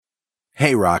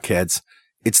Hey, Rockheads.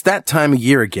 It's that time of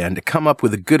year again to come up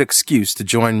with a good excuse to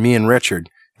join me and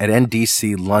Richard at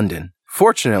NDC London.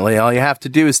 Fortunately, all you have to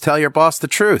do is tell your boss the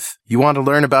truth. You want to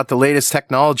learn about the latest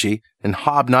technology and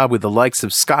hobnob with the likes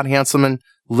of Scott Hanselman,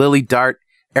 Lily Dart,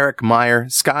 Eric Meyer,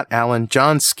 Scott Allen,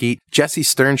 John Skeet, Jesse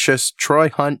Sternschus, Troy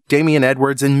Hunt, Damian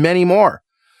Edwards, and many more.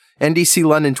 NDC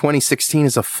London 2016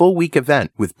 is a full-week event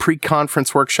with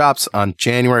pre-conference workshops on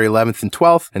January 11th and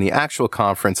 12th and the actual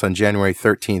conference on January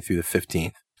 13th through the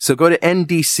 15th. So go to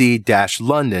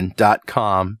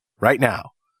ndc-london.com right now,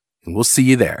 and we'll see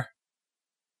you there.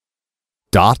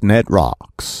 .NET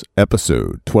Rocks,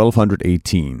 episode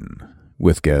 1218,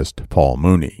 with guest Paul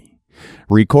Mooney.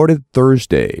 Recorded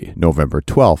Thursday, November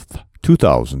 12th,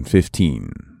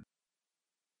 2015.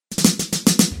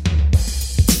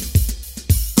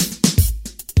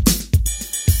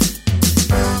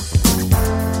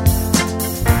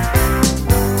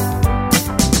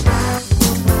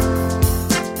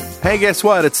 Hey, guess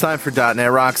what? It's time for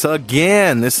 .NET Rocks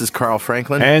again. This is Carl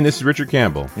Franklin. And this is Richard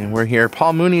Campbell. And we're here.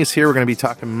 Paul Mooney is here. We're going to be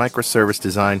talking microservice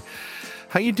design.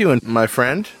 How you doing, my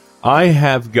friend? I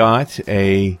have got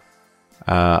a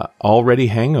already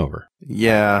hangover.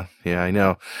 Yeah, I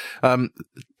know.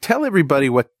 Tell everybody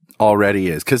what already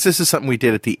is, because this is something we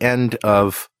did at the end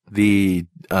of the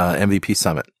MVP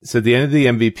Summit. So at the end of the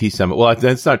MVP Summit, well,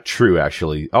 that's not true,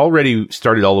 actually. Already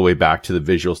started all the way back to the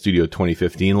Visual Studio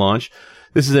 2015 launch.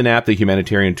 This is an app that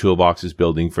Humanitarian Toolbox is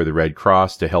building for the Red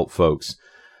Cross to help folks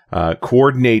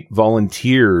coordinate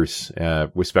volunteers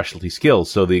with specialty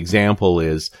skills. So the example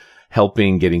is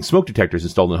helping getting smoke detectors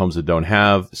installed in homes that don't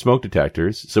have smoke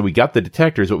detectors. So we got the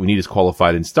detectors. What we need is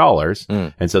qualified installers.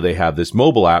 And so they have this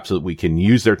mobile app so that we can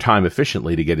use their time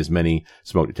efficiently to get as many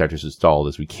smoke detectors installed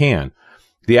as we can.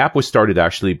 The app was started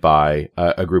actually by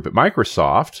a group at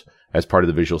Microsoft as part of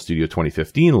the Visual Studio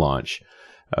 2015 launch.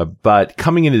 But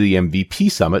coming into the MVP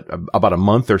Summit about a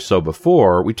month or so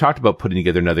before, we talked about putting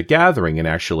together another gathering. And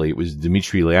actually, it was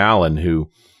Dimitri Lealin who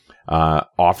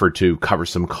offered to cover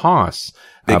some costs.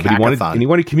 But he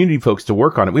wanted community folks to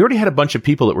work on it. We already had a bunch of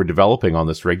people that were developing on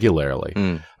this regularly.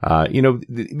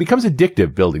 It becomes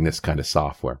addictive building this kind of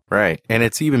software. Right. And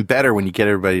it's even better when you get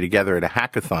everybody together at a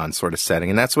hackathon sort of setting.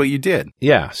 And that's what you did.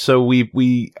 Yeah. So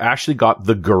we actually got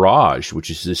the Garage, which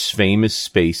is this famous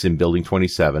space in Building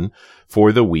 27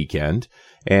 for the weekend.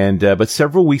 And, but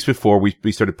several weeks before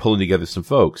we started pulling together some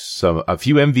folks, a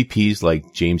few MVPs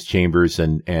like James Chambers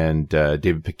and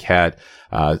David Paquette,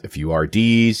 a few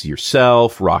RDs,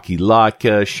 yourself, Rocky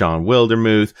Latka, Sean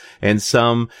Wildermuth, and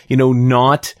some,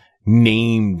 not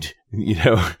named,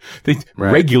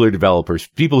 regular developers,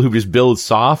 people who just build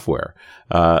software,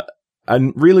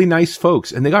 and really nice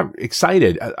folks. And they got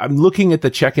excited. I'm looking at the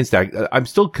check-in stack. I'm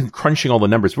still crunching all the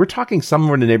numbers. We're talking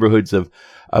somewhere in the neighborhoods of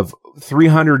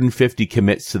 350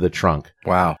 commits to the trunk.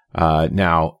 Wow.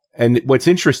 Now, and what's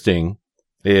interesting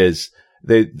is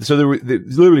there were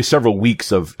literally several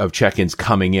weeks of check-ins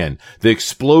coming in. The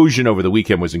explosion over the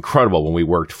weekend was incredible when we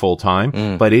worked full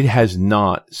time, but it has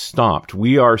not stopped.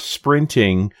 We are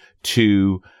sprinting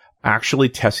to actually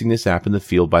testing this app in the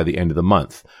field by the end of the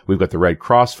month. We've got the Red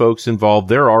Cross folks involved.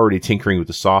 They're already tinkering with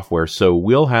the software. So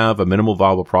we'll have a minimal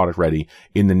viable product ready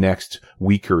in the next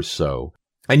week or so.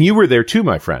 And you were there too,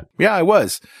 my friend. Yeah, I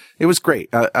was. It was great.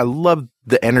 I loved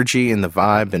the energy and the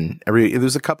vibe and there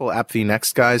was a couple of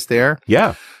AppVNext guys there.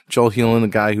 Yeah. Joel Hewlin, the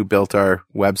guy who built our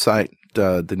website,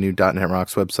 the new .NET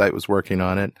Rocks website, was working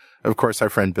on it. Of course, our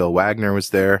friend Bill Wagner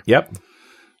was there. Yep.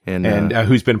 And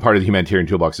who's been part of the Humanitarian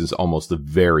Toolbox since almost the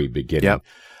very beginning.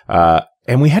 Yep.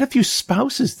 And we had a few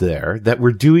spouses there that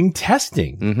were doing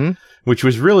testing, which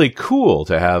was really cool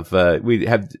to have. We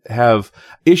have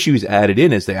issues added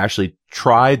in as they actually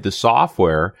tried the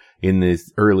software in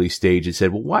this early stage and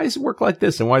said, well, why does it work like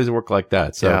this? And why does it work like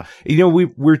that? So,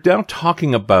 we're now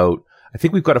talking about, I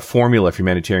think we've got a formula for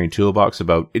Humanitarian Toolbox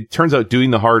about, it turns out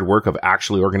doing the hard work of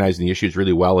actually organizing the issues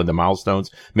really well into milestones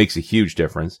makes a huge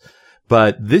difference.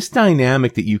 But this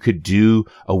dynamic that you could do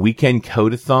a weekend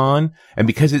codeathon, and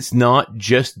because it's not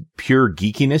just pure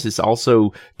geekiness, it's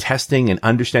also testing and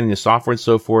understanding the software and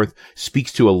so forth,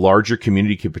 speaks to a larger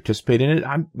community who can participate in it.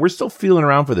 We're still feeling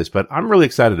around for this, but I'm really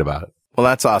excited about it. Well,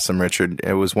 that's awesome, Richard.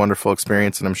 It was a wonderful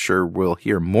experience, and I'm sure we'll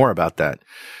hear more about that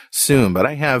soon. But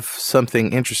I have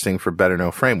something interesting for Better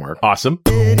Know Framework. Awesome.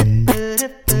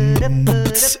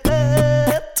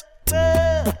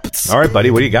 All right, buddy,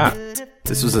 what do you got?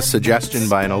 This was a suggestion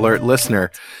by an alert listener.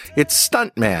 It's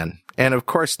Stuntman. And of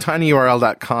course,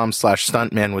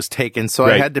 tinyurl.com/stuntman was taken, so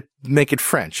right. I had to make it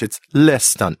French. It's Le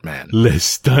Stuntman. Le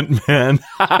Stuntman.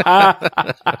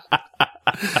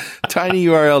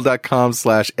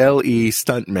 tinyurl.com/LE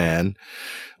Stuntman.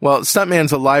 Well,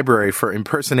 Stuntman's a library for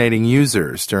impersonating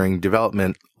users during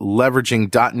development,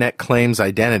 leveraging .NET Claims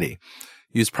identity.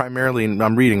 Used primarily,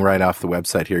 I'm reading right off the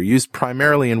website here, used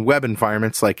primarily in web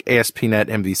environments like ASP.NET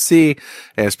MVC,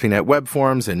 ASP.NET Web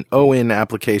Forms, and OIN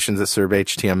applications that serve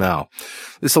HTML.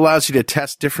 This allows you to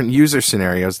test different user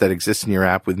scenarios that exist in your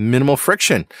app with minimal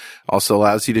friction. Also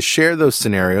allows you to share those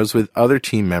scenarios with other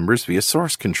team members via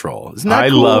source control. Isn't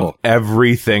that cool? I love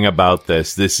everything about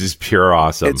this. This is pure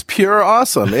awesome. It's pure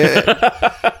awesome.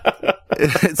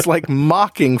 It's like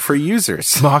mocking for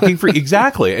users.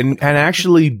 Exactly. And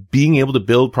actually being able to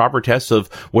build proper tests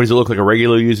of what does it look like a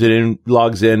regular user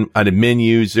logs in, an admin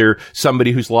user,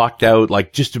 somebody who's locked out,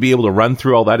 like just to be able to run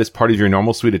through all that as part of your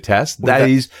normal suite of tests. That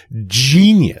is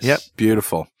genius. Yep.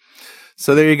 Beautiful.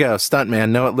 So there you go. Stuntman.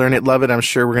 Know it, learn it, love it. I'm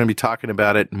sure we're going to be talking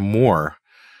about it more.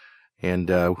 And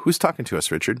who's talking to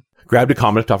us, Richard? Grabbed a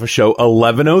comment off of show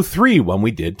 1103 when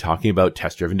we did talking about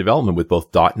test-driven development with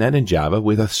both .NET and Java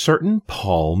with a certain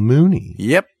Paul Mooney.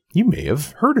 Yep. You may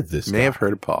have heard of this guy. May have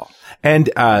heard of Paul. And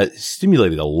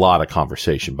stimulated a lot of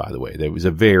conversation, by the way. There was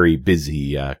a very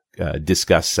busy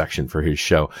discuss section for his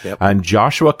show. Yep. And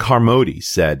Joshua Carmody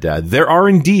said, there are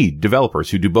indeed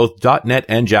developers who do both .NET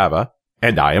and Java,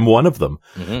 and I am one of them.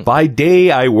 Mm-hmm. By day,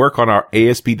 I work on our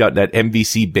ASP.NET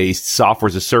MVC-based software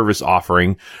as a service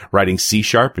offering, writing C#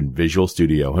 and Visual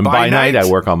Studio. And by night, I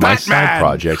work on my side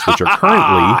projects, which are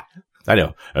currently... I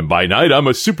know. And by night, I'm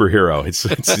a superhero.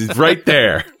 It's right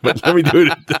there. But let me do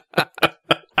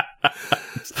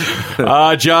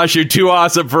it. Josh, you're too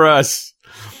awesome for us.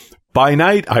 By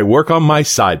night, I work on my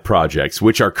side projects,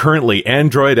 which are currently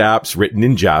Android apps written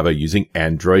in Java using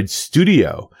Android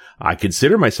Studio. I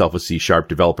consider myself a C#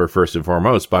 developer first and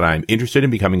foremost, but I'm interested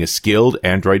in becoming a skilled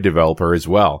Android developer as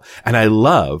well. And I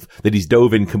love that he's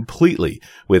dove in completely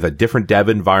with a different dev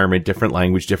environment, different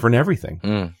language, different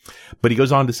everything. But he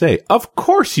goes on to say, of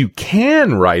course you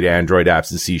can write Android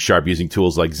apps in C# using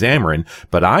tools like Xamarin,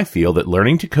 but I feel that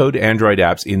learning to code Android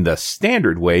apps in the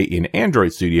standard way in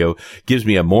Android Studio gives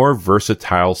me a more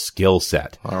versatile skill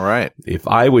set. All right. If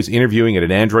I was interviewing at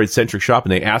an Android-centric shop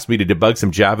and they asked me to debug some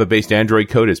Java-based Android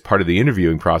code as part of the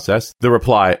interviewing process, the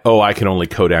reply, I can only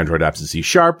code Android apps in C#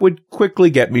 would quickly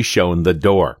get me shown the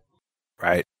door.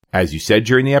 Right. As you said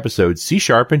during the episode, C#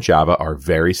 and Java are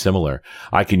very similar.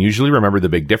 I can usually remember the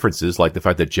big differences, like the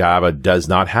fact that Java does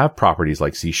not have properties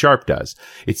like C# does.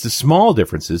 It's the small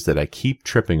differences that I keep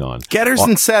tripping on. Getters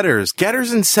and setters. Gotta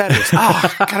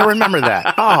remember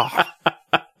that.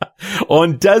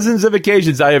 On dozens of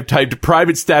occasions, I have typed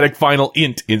private static final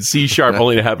int in C#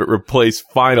 only to have it replace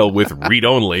final with read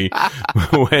only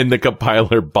when the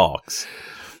compiler balks.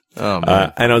 Oh,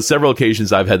 man. And on several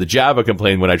occasions, I've had the Java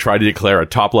complain when I try to declare a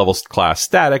top-level class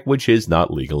static, which is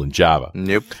not legal in Java.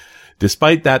 Nope.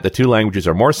 Despite that, the two languages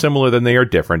are more similar than they are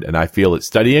different, and I feel that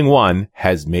studying one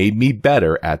has made me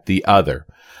better at the other.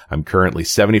 I'm currently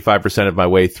 75% of my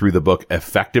way through the book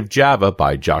Effective Java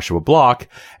by Joshua Block,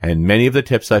 and many of the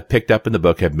tips I've picked up in the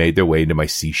book have made their way into my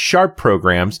C#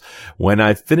 programs. When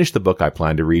I finish the book, I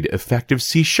plan to read Effective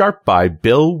C# by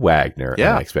Bill Wagner, and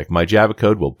I expect my Java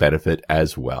code will benefit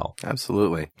as well.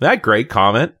 Absolutely. That great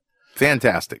comment.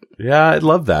 Fantastic. Yeah, I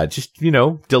love that. Just,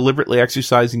 deliberately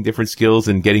exercising different skills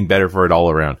and getting better for it all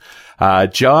around.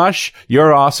 Josh,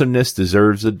 your awesomeness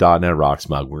deserves a .NET Rocks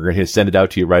mug. We're going to send it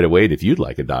out to you right away. And if you'd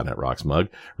like a .NET Rocks mug,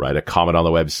 write a comment on the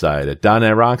website at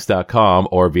 .NETRocks.com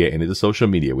or via any of the social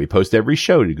media. We post every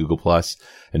show to Google Plus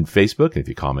and Facebook. And if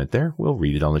you comment there, we'll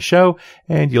read it on the show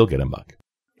and you'll get a mug.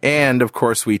 And of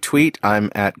course, we tweet.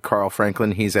 I'm at Carl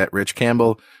Franklin. He's at Rich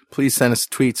Campbell. Please send us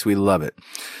tweets. We love it.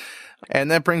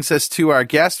 And that brings us to our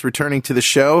guest returning to the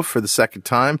show for the second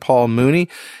time. Paul Mooney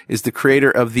is the creator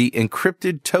of the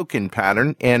encrypted token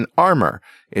pattern and Armor,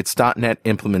 its .NET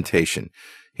implementation.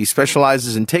 He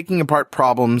specializes in taking apart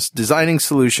problems, designing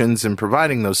solutions, and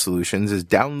providing those solutions as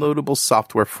downloadable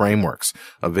software frameworks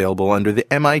available under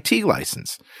the MIT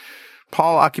license.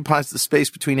 Paul occupies the space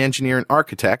between engineer and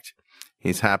architect.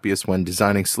 He's happiest when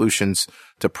designing solutions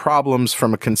to problems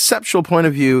from a conceptual point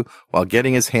of view while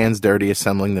getting his hands dirty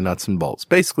assembling the nuts and bolts.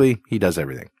 Basically, he does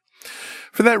everything.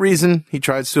 For that reason, he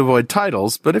tries to avoid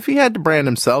titles, but if he had to brand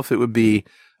himself, it would be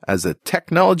as a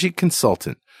technology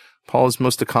consultant. Paul is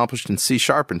most accomplished in C#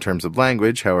 in terms of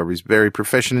language. However, he's very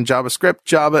proficient in JavaScript,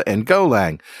 Java, and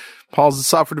Golang. Paul's a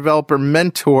software developer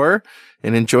mentor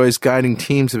and enjoys guiding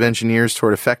teams of engineers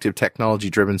toward effective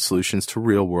technology-driven solutions to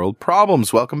real-world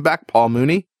problems. Welcome back, Paul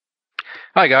Mooney.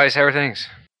 Hi, guys. How are things?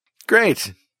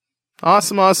 Great.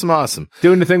 Awesome.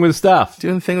 Doing the thing with the stuff.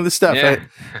 Yeah.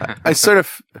 I sort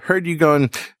of heard you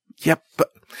going, yep.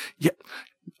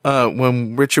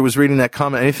 when Richard was reading that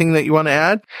comment. Anything that you want to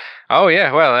add? Oh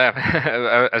yeah, well,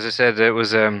 as I said, it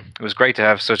was great to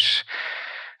have such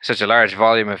a large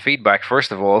volume of feedback.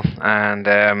 First of all, and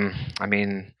I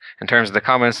mean, in terms of the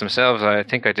comments themselves, I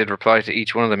think I did reply to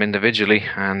each one of them individually.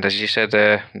 And as you said,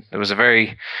 it was a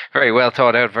very, very well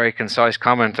thought out, very concise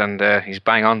comment, and he's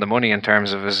bang on the money in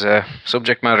terms of his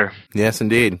subject matter. Yes,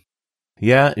 indeed.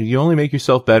 Yeah, you only make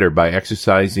yourself better by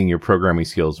exercising your programming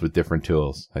skills with different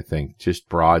tools. I think just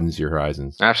broadens your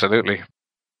horizons. Absolutely.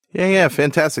 Yeah,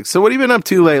 fantastic. So what have you been up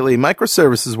to lately?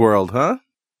 Microservices world, huh?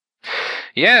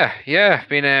 Yeah.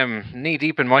 Been knee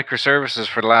deep in microservices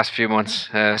for the last few months.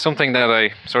 Something that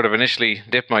I sort of initially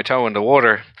dipped my toe in the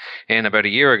water in about a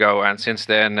year ago, and since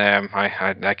then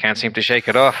I can't seem to shake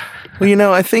it off.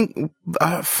 Well, I think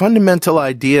a fundamental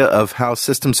idea of how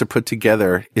systems are put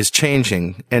together is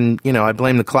changing, and I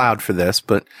blame the cloud for this,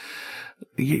 but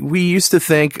we used to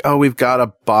think, we've got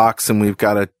a box and we've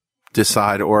got to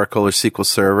decide Oracle or SQL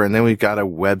Server, and then we've got a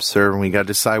web server, and we got to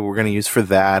decide what we're going to use for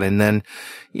that, and then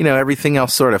everything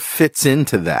else sort of fits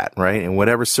into that, right? And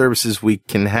whatever services we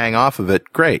can hang off of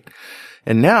it, great.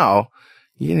 And now,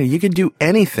 you can do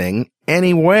anything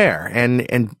anywhere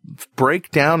and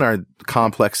break down our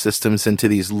complex systems into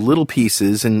these little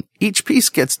pieces, and each piece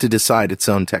gets to decide its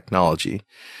own technology.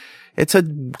 It's a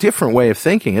different way of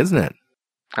thinking, isn't it?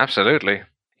 Absolutely.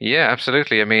 Yeah,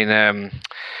 absolutely. I mean,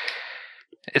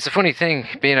 it's a funny thing,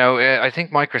 I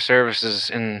think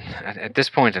microservices at this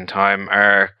point in time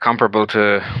are comparable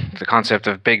to the concept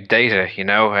of big data,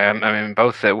 I mean,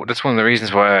 both, that's one of the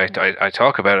reasons why I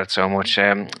talk about it so much.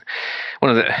 One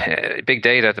of the big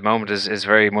data at the moment is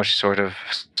very much sort of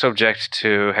subject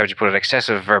to, how would you put it,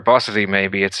 excessive verbosity.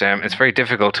 Maybe it's very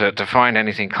difficult to find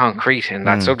anything concrete in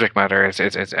that subject matter. It's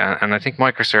and I think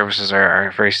microservices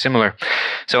are very similar.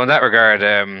 So in that regard,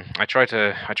 I try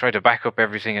to back up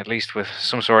everything at least with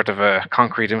some sort of a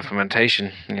concrete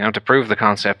implementation, to prove the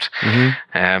concept.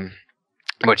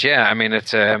 But yeah, I mean,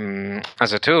 it's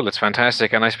as a tool, it's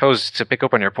fantastic. And I suppose to pick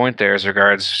up on your point there, as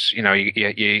regards,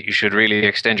 you should really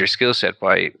extend your skill set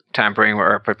by tampering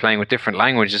or by playing with different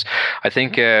languages. I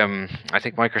think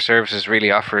microservices really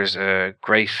offers a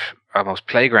great, almost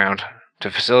playground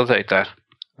to facilitate that.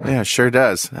 Yeah, sure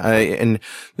does. And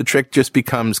the trick just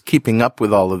becomes keeping up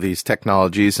with all of these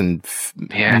technologies and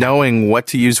knowing what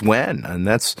to use when. And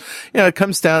that's, it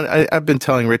comes down, I've been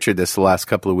telling Richard this the last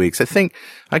couple of weeks. I think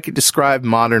I could describe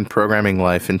modern programming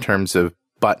life in terms of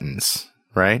buttons,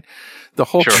 right? The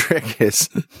whole trick is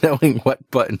knowing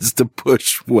what buttons to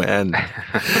push when.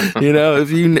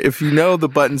 If you know the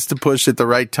buttons to push at the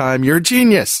right time, you're a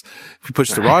genius. If you push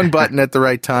the wrong button at the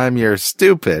right time, you're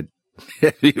stupid.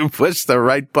 If you push the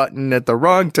right button at the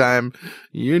wrong time,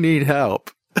 you need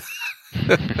help.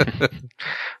 It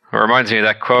reminds me of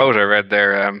that quote I read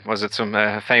there. Was it some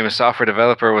famous software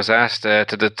developer was asked to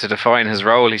define his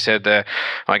role? He said,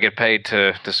 I get paid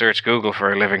to search Google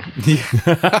for a living.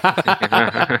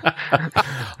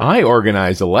 I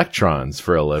organize electrons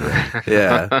for a living.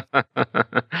 Yeah.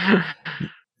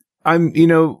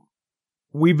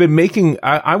 We've been making,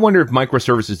 I wonder if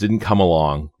microservices didn't come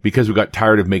along because we got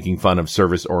tired of making fun of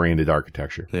service-oriented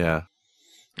architecture. Yeah.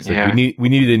 It's like we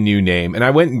needed a new name. And I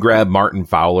went and grabbed Martin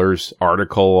Fowler's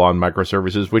article on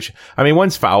microservices, which, I mean,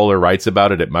 once Fowler writes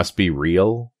about it, it must be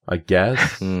real, I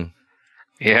guess.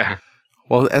 Yeah.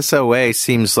 Well, SOA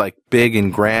seems like big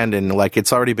and grand and like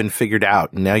it's already been figured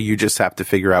out. And now you just have to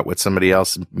figure out what somebody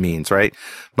else means, right?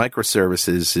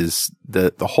 Microservices is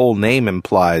the whole name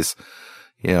implies,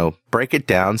 break it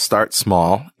down, start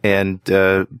small, and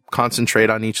concentrate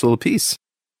on each little piece.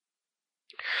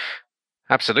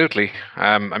 Absolutely.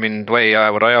 I mean, the way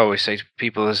what I always say to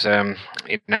people is,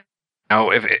 if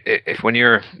when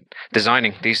you're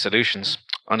designing these solutions,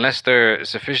 unless they're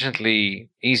sufficiently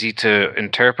easy to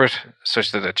interpret,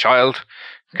 such that a child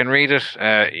can read it,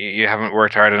 you haven't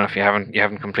worked hard enough. You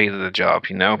haven't completed the job.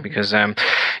 Because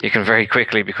you can very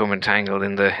quickly become entangled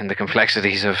in the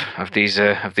complexities of these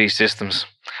systems.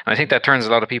 And I think that turns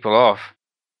a lot of people off.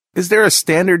 Is there a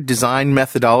standard design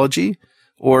methodology,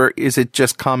 or is it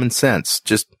just common sense?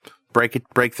 Just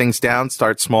break things down,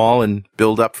 start small, and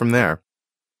build up from there.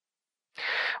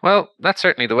 Well, that's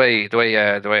certainly the way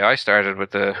I started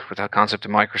with the concept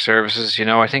of microservices.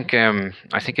 I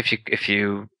think if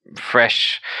you're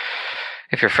fresh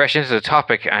into the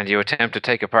topic and you attempt to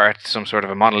take apart some sort of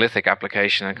a monolithic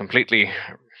application and completely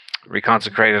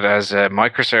reconsecrated as a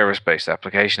microservice-based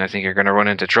application, I think you're going to run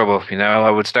into trouble. I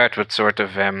would start with sort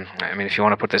of, if you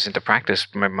want to put this into practice,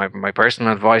 my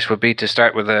personal advice would be to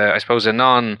start with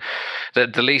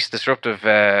the least disruptive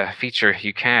feature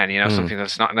you can. Something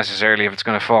that's not necessarily, if it's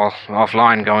going to fall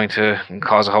offline, going to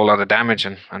cause a whole lot of damage,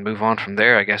 and move on from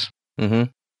there, I guess. Mm-hmm.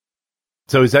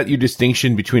 So is that your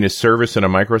distinction between a service and a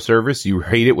microservice? You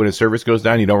hate it when a service goes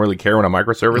down. You don't really care when a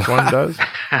microservice one does?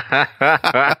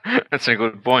 That's a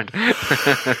good point.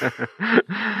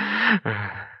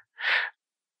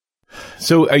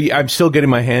 So I'm still getting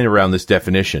my hand around this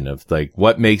definition of like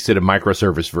what makes it a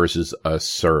microservice versus a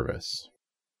service.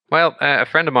 Well, a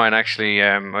friend of mine actually,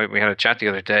 we had a chat the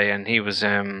other day, and he was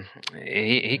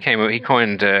he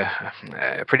coined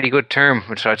a pretty good term,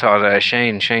 which I thought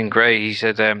Shane Gray. He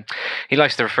said he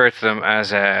likes to refer to them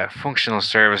as functional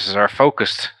services or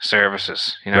focused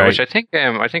services. Right. Which I think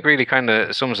really kind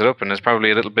of sums it up, and is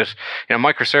probably a little bit.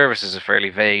 Microservice is a fairly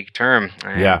vague term.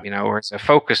 Whereas a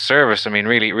focused service,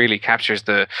 really captures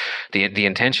the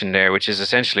intention there, which is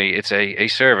essentially it's a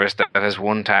service that has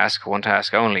one task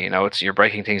only. It's you're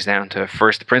breaking things down to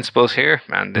first principles here,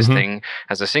 and this thing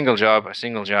has a single job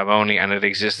only, and it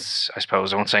exists, I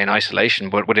suppose, I won't say in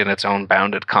isolation, but within its own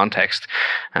bounded context.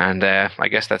 And I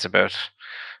guess that's about,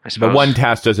 I suppose. But one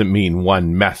task doesn't mean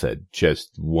one method,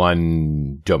 just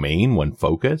one domain, one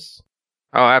focus?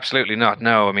 Oh, absolutely not.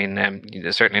 No,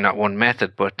 certainly not one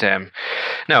method, but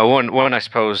no, one I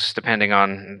suppose, depending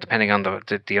on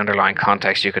the underlying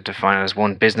context, you could define it as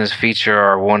one business feature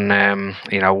or one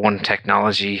one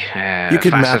technology. You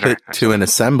could map it to an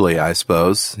assembly, I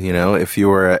suppose. If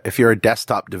you're a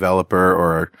desktop developer,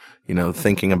 or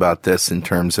thinking about this in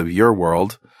terms of your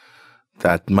world,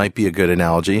 that might be a good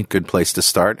analogy, good place to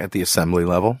start at the assembly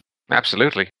level.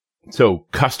 Absolutely. So,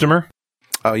 customer.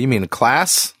 Oh, you mean a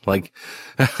class? Like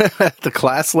the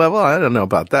class level? I don't know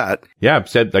about that. Yeah,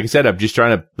 like I said, I'm just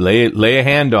trying to lay a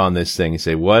hand on this thing and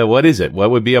say, what is it? What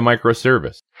would be a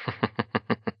microservice?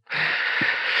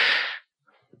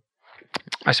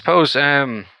 I suppose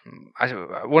I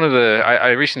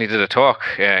recently did a talk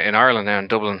in Ireland now in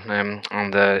Dublin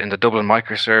in the Dublin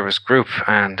Microservice group,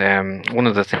 and one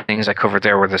of the things I covered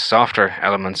there were the softer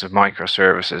elements of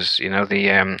microservices.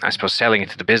 I suppose selling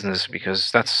it to the business, because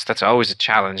that's always a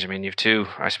challenge. You've two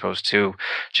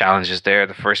challenges there.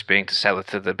 The first being to sell it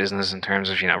to the business in terms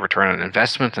of return on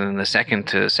investment, and then the second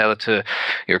to sell it to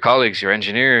your colleagues, your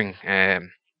engineering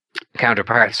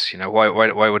counterparts. Why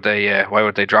would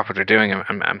they drop what they're doing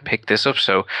and pick this up?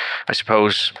 So I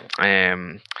suppose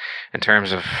in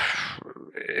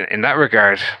that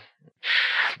regard,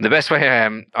 the best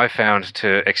way I found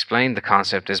to explain the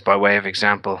concept is by way of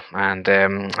example, and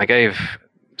I gave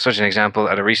such an example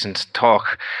at a recent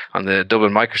talk on the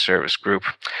Dublin Microservice group,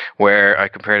 where I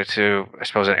compared it to, I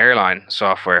suppose, an airline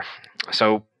software.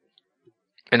 So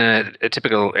in a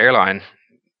typical airline,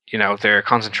 they're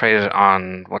concentrated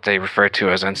on what they refer to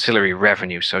as ancillary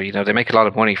revenue. So, they make a lot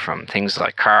of money from things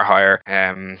like car hire,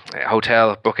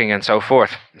 hotel booking, and so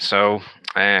forth. So,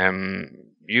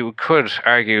 you could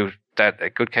argue that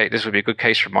this would be a good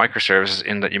case for microservices,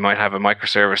 in that you might have a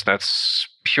microservice that's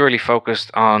purely focused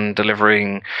on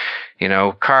delivering,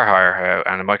 car hire,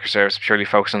 and a microservice purely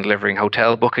focused on delivering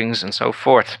hotel bookings and so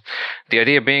forth. The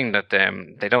idea being that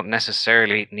they don't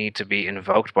necessarily need to be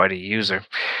invoked by the user.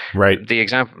 Right. The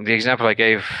example I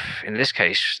gave in this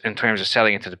case, in terms of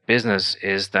selling it to the business,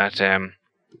 is that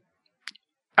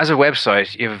as a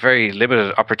website, you have a very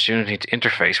limited opportunity to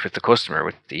interface with the customer,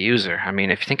 with the user.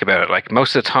 If you think about it, like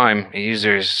most of the time, a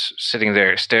user is sitting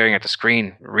there staring at the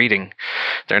screen, reading.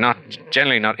 They're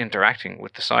generally not interacting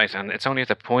with the site, and it's only at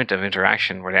the point of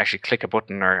interaction where they actually click a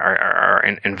button or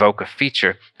invoke a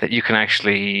feature that you can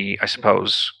actually, I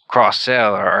suppose,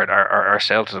 cross-sell or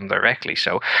sell to them directly.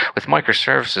 So with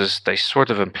microservices, they sort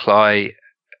of imply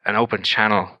an open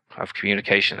channel of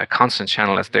communication, a constant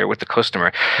channel that's there with the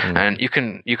customer. And you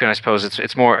can I suppose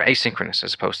it's more asynchronous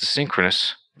as opposed to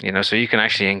synchronous, so you can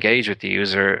actually engage with the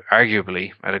user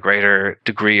arguably at a greater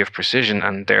degree of precision.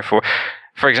 And therefore,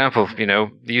 for example,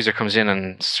 the user comes in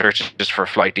and searches for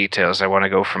flight details. I want to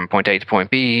go from point A to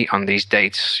point B on these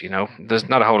dates. There's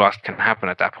not a whole lot can happen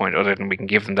at that point other than we can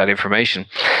give them that information.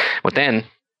 But then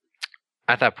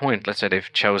at that point, let's say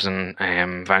they've chosen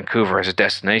Vancouver as a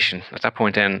destination. At that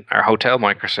point, then our hotel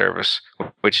microservice,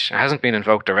 which hasn't been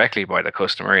invoked directly by the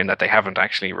customer in that they haven't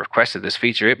actually requested this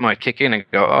feature, it might kick in and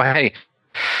go, oh, hey,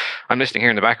 I'm listening here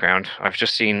in the background. I've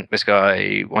just seen this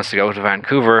guy wants to go to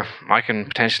Vancouver. I can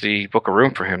potentially book a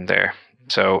room for him there.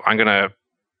 So I'm going to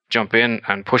jump in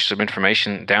and push some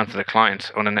information down to the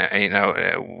client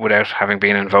without having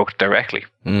been invoked directly.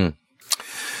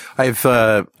 I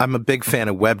I'm a big fan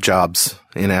of web jobs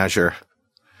in Azure,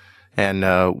 and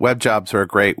web jobs are a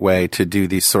great way to do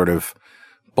these sort of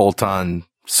bolt-on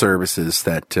services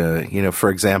that, for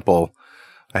example,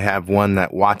 I have one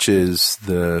that watches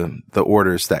the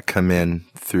orders that come in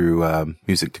through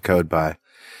Music to Code By.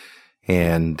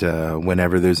 And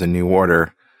whenever there's a new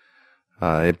order,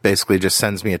 it basically just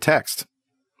sends me a text.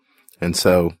 And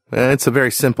so it's a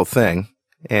very simple thing.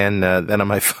 And then on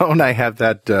my phone, I have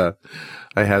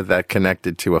that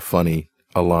connected to a funny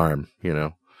alarm,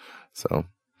 So,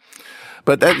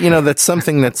 but that's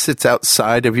something that sits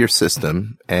outside of your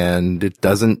system, and it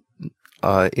doesn't.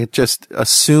 It just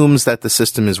assumes that the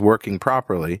system is working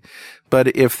properly.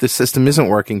 But if the system isn't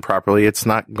working properly, it's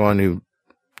not going to,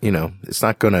 it's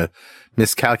not going to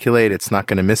miscalculate. It's not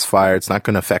going to misfire. It's not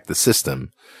going to affect the system.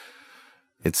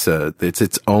 It's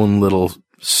its own little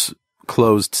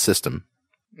closed system.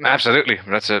 Absolutely,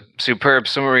 that's a superb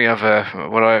summary of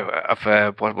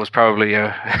what was probably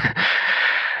an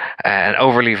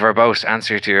overly verbose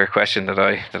answer to your question that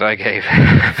I gave.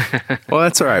 Well,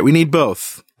 that's all right. We need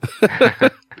both.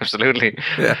 Absolutely.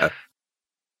 Yeah.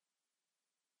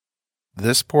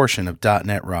 This portion of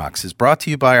 .NET Rocks is brought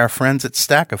to you by our friends at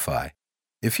Stackify.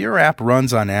 If your app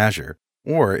runs on Azure,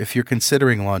 or if you're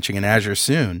considering launching in Azure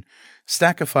soon,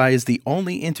 Stackify is the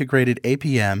only integrated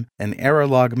APM and error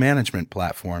log management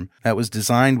platform that was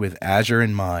designed with Azure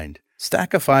in mind.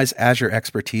 Stackify's Azure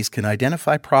expertise can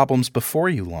identify problems before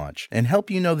you launch and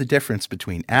help you know the difference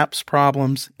between apps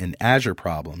problems and Azure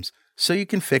problems so you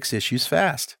can fix issues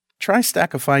fast. Try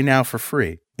Stackify now for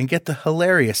free and get the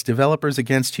hilarious Developers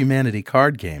Against Humanity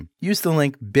card game. Use the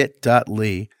link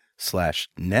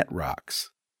bit.ly/netrocks.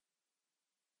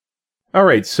 All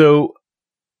right, so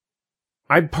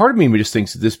part of me just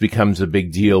thinks that this becomes a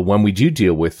big deal when we do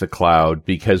deal with the cloud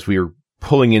because we're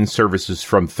pulling in services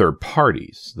from third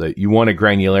parties. That you want a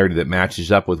granularity that matches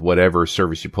up with whatever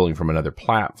service you're pulling from another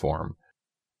platform.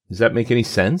 Does that make any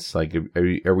sense? Like,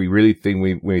 are we really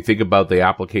when we think about the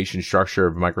application structure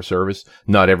of microservice,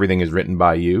 not everything is written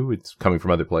by you; it's coming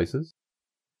from other places?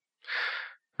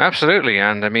 Absolutely,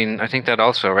 and I mean, I think that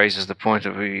also raises the point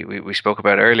that we spoke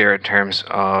about earlier in terms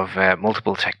of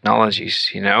multiple technologies.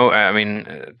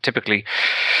 Typically,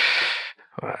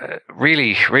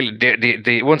 really,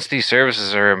 once these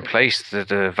services are in place,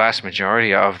 the vast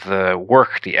majority of the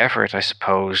work, the effort, I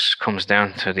suppose, comes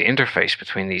down to the interface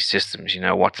between these systems.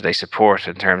 What do they support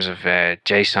in terms of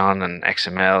JSON and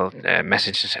XML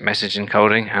message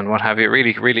encoding and what have you?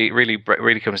 Really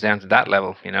comes down to that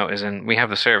level. As in, we have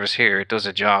the service here; it does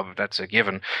a job. That's a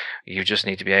given. You just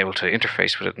need to be able to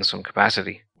interface with it in some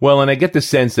capacity. Well, and I get the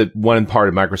sense that one part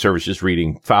of Microservice, just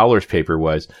reading Fowler's paper,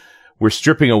 was we're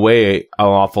stripping away an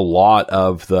awful lot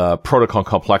of the protocol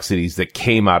complexities that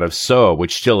came out of SOA,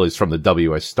 which still is from the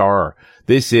WS star.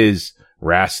 This is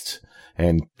REST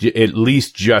and at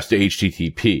least just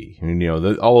HTTP. And,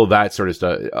 all of that sort of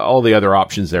stuff, all the other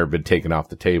options there have been taken off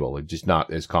the table. It's just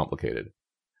not as complicated.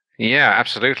 Yeah,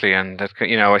 absolutely. And that,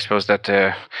 I suppose that,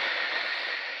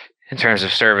 in terms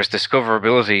of service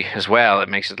discoverability as well, it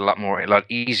makes it a lot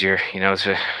easier.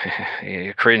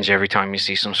 You cringe every time you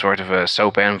see some sort of a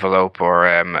SOAP envelope or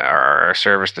a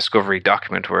service discovery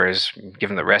document. Whereas,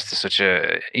 given that REST is such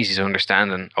a easy to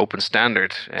understand and open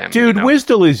standard, dude,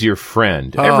 WSDL is your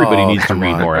friend. Everybody needs to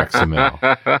read more XML.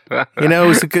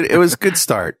 It was a good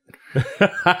start.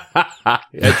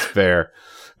 That's fair.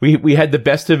 We had the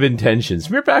best of intentions.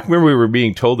 Remember back when we were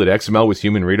being told that XML was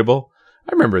human readable?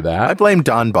 I remember that. I blame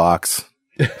Don Box.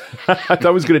 I thought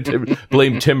I was going to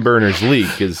blame Tim Berners-Lee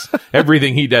because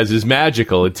everything he does is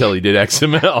magical until he did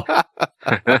XML.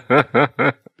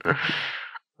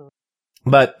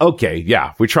 But okay,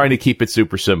 yeah, we're trying to keep it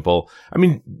super simple. I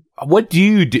mean, what do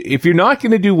you do if you're not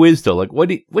going to do WSDL? Like, what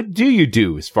do you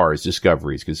do as far as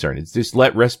discovery is concerned? Is just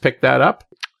let REST pick that up?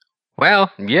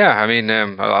 Well, yeah, I mean,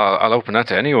 I'll open that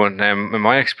to anyone. In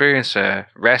my experience,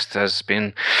 REST has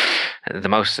been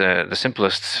the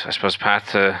simplest, I suppose,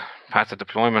 path to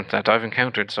deployment that I've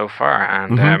encountered so far,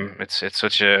 and it's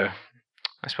such a,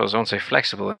 I suppose I won't say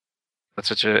flexible, but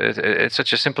it's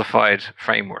such a simplified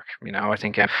framework. I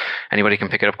think anybody can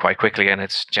pick it up quite quickly, and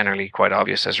it's generally quite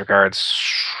obvious as regards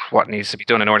what needs to be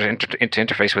done in order to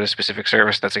interface with a specific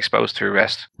service that's exposed through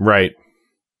REST. Right.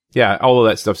 Yeah, all of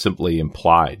that stuff's simply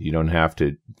implied. You don't have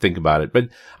to think about it. But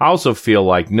I also feel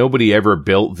like nobody ever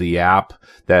built the app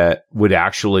that would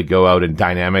actually go out and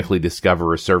dynamically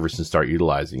discover a service and start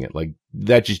utilizing it. Like,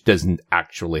 that just doesn't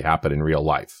actually happen in real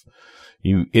life.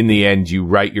 In the end, you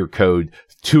write your code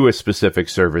to a specific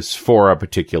service for a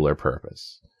particular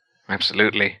purpose.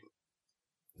 Absolutely.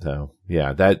 So,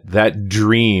 yeah, that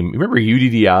dream. Remember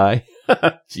UDDI?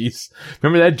 Jeez.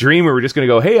 Remember that dream where we're just going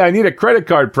to go, hey, I need a credit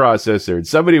card processor. And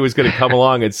somebody was going to come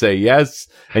along and say yes.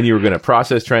 And you were going to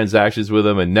process transactions with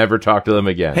them and never talk to them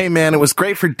again. Hey, man, it was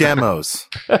great for demos.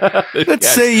 Let's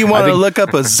say you want to look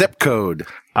up a zip code.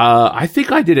 I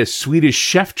think I did a Swedish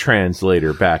chef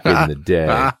translator back in the day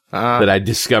that I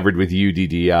discovered with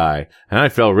UDDI. And I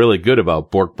felt really good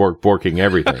about borking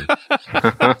everything.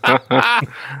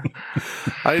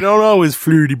 I don't always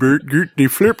flirty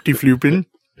flirty flooping.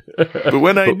 But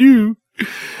when I do,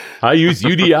 I use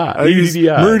UDI. I use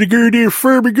murder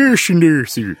furby.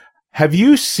 Have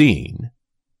you seen,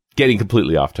 getting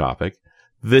completely off topic,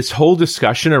 this whole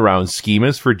discussion around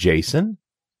schemas for JSON?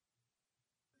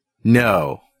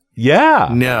 No. Yeah.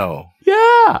 No.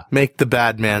 Yeah. Make the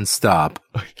bad man stop.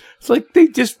 It's like they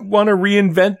just want to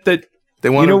reinvent that. They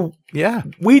want to. Yeah.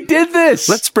 We did this.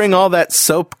 Let's bring all that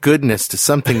soap goodness to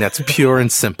something that's pure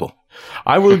and simple.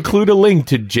 I will include a link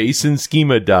to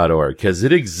jasonschema.org because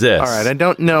it exists. All right. I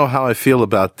don't know how I feel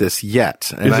about this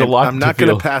yet. And I'm not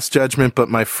going to pass judgment, but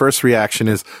my first reaction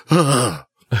is,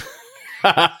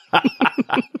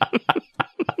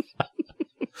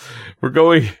 We're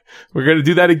going to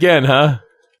do that again, huh?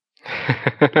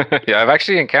 Yeah, I've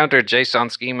actually encountered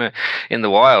JSON schema in the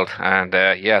wild, and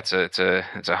it's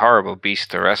a horrible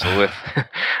beast to wrestle with.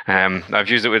 I've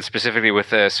used it specifically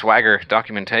with Swagger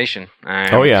documentation.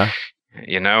 Oh yeah,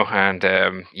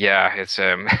 it's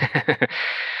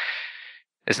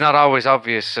it's not always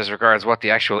obvious as regards what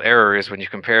the actual error is when you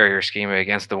compare your schema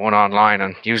against the one online,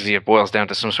 and usually it boils down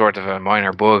to some sort of a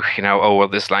minor bug.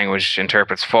 This language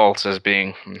interprets false as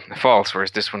being false, whereas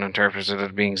this one interprets it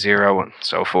as being 0 and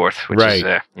so forth, which is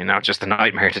just a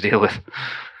nightmare to deal with.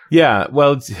 Yeah,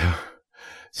 well,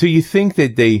 so you think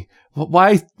that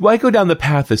why go down the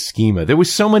path of schema? There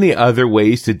was so many other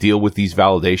ways to deal with these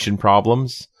validation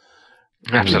problems.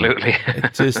 Absolutely.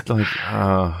 It's just like,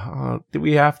 do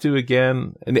we have to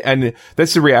again? And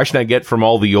that's the reaction I get from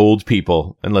all the old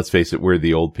people. And let's face it, we're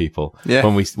the old people. Yeah.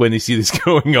 When they see this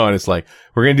going on, it's like,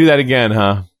 we're going to do that again,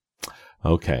 huh?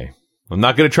 Okay. I'm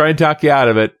not going to try and talk you out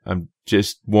of it. I'm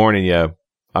just warning you.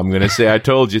 I'm going to say I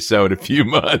told you so in a few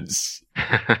months.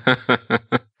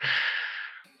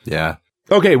 Yeah.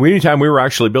 Okay. Anytime we were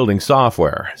actually building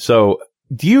software. So,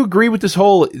 do you agree with this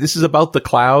is about the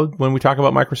cloud when we talk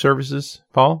about microservices,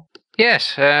 Paul?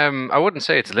 Yes, I wouldn't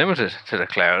say it's limited to the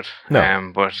cloud,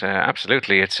 but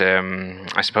absolutely, it's.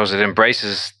 I suppose it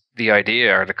embraces the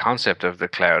idea or the concept of the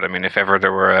cloud. I mean, if ever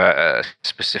there were a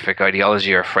specific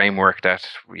ideology or framework that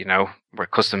were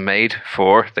custom made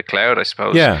for the cloud, I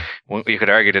suppose you could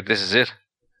argue that this is it.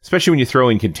 Especially when you throw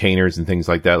in containers and things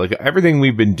like that. Like everything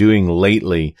we've been doing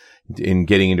lately in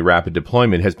getting into rapid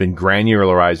deployment has been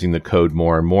granularizing the code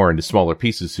more and more into smaller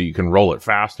pieces so you can roll it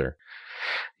faster.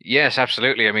 Yes,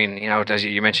 absolutely. I mean, as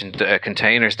you mentioned,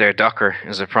 containers there, Docker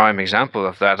is a prime example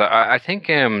of that. I think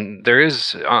there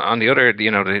is, on the other,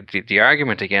 the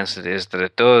argument against it is that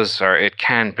it does, or it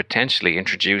can potentially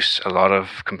introduce a lot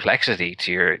of complexity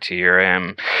to your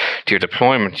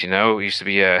deployment. It used to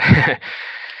be a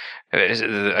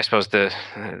I suppose the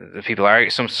people argue,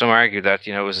 some argue that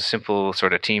it was a simple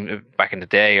sort of team back in the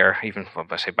day, or even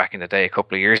I say back in the day, a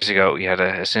couple of years ago, you had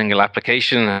a single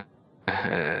application,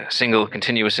 a single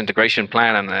continuous integration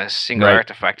plan, and a single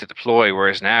artifact to deploy.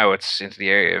 Whereas now it's into the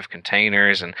area of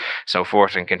containers and so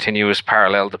forth, and continuous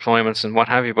parallel deployments and what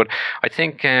have you. But I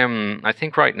think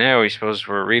right now, I suppose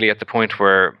we're really at the point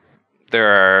where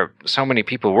there are so many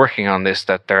people working on this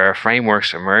that there are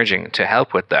frameworks emerging to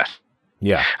help with that.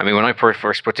 Yeah. I mean, when I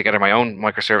first put together my own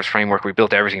microservice framework, we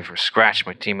built everything from scratch,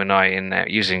 my team and I, in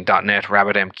using .NET,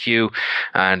 RabbitMQ,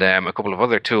 and a couple of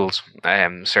other tools,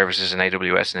 services in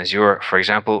AWS and Azure, for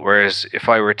example. Whereas if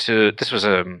I were to, this was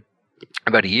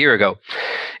about a year ago,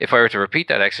 if I were to repeat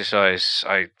that exercise,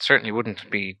 I certainly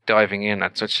wouldn't be diving in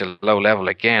at such a low level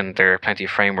again. There are plenty of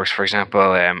frameworks, for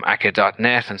example,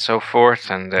 Akka.NET and so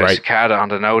forth, and Cicada on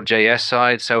the Node.js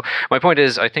side. So my point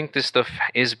is, I think this stuff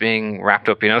is being wrapped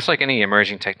up. It's like any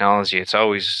emerging technology. It's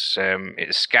always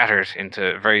it's scattered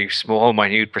into very small,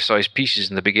 minute, precise pieces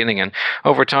in the beginning, and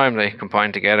over time they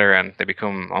combine together and they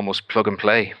become almost plug and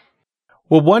play.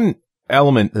 Well, one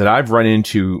element that I've run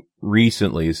into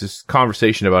recently is this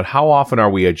conversation about how often are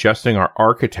we adjusting our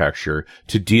architecture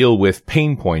to deal with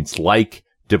pain points like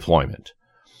deployment,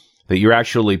 that you're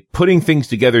actually putting things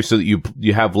together so that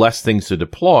you have less things to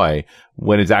deploy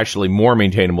when it's actually more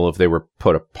maintainable if they were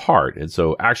put apart. And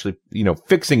so actually,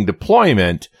 fixing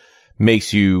deployment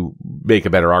makes you make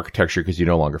a better architecture because you're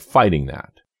no longer fighting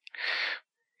that.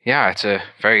 Yeah, it's a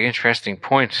very interesting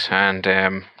point, and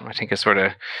I think it's sort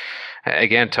of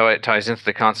again, ties into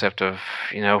the concept of,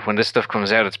 when this stuff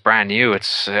comes out, it's brand new.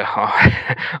 It's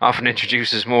often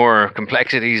introduces more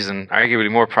complexities and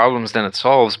arguably more problems than it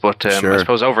solves. But Sure. I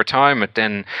suppose over time,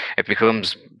 it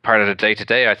becomes part of the day to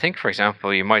day. I think, for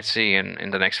example, you might see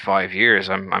in the next 5 years,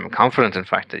 I'm confident, in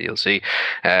fact, that you'll see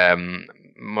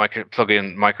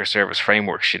plug-in microservice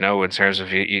frameworks, in terms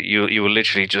of you will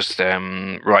literally just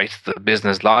write the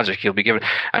business logic. You'll be given,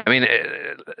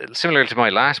 similar to my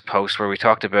last post where we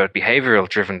talked about behavioral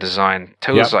driven design,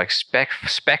 tools like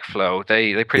SpecFlow,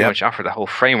 they pretty much offer the whole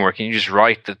framework, and you just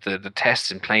write the tests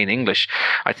in plain English.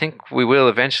 I think we will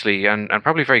eventually, and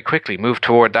probably very quickly, move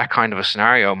toward that kind of a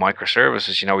scenario,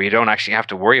 microservices, where you don't actually have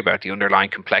to worry about the underlying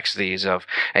complexities of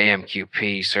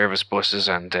AMQP, service buses,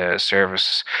 and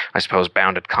service, I suppose,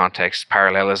 bounded context,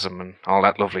 parallelism, and all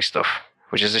that lovely stuff,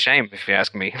 which is a shame if you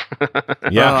ask me.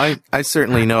 Yeah. Well, I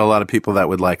certainly know a lot of people that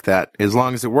would like that, as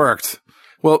long as it worked.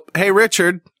 Well, hey,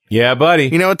 Richard. Yeah, buddy.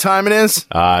 You know what time it is?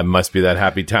 It must be that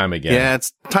happy time again. Yeah,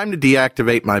 it's time to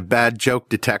deactivate my bad joke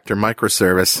detector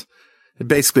microservice. It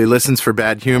basically listens for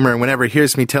bad humor, and whenever it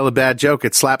hears me tell a bad joke,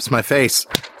 it slaps my face.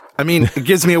 It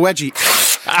gives me a wedgie.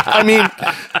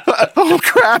 Oh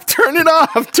crap, turn it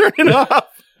off.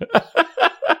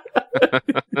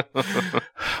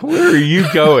 Where are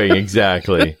you going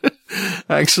exactly?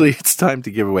 Actually, it's time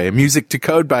to give away a Music to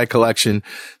Code By collection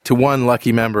to one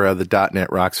lucky member of the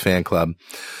 .NET Rocks fan club.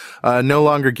 No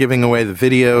longer giving away the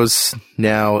videos.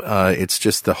 Now, it's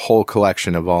just the whole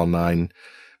collection of all 9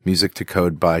 Music to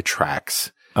Code By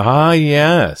tracks. Ah,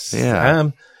 yes.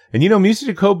 Yeah. And Music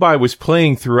to Code By was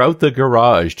playing throughout the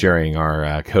garage during our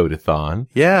Codeathon.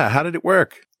 Yeah. How did it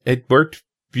work? It worked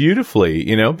beautifully.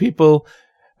 People,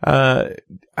 I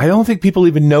don't think people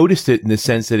even noticed it in the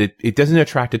sense that it doesn't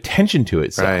attract attention to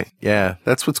itself. Right. Yeah.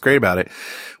 That's what's great about it.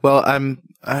 Well,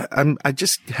 I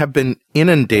just have been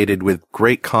inundated with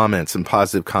great comments and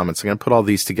positive comments. I'm going to put all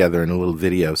these together in a little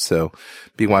video, so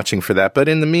be watching for that. But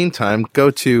in the meantime,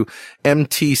 go to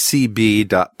mtcb.pwop.com.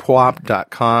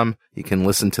 You can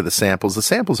listen to the samples. The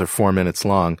samples are 4 minutes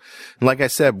long. And like I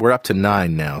said, we're up to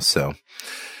 9 now, so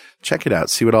check it out.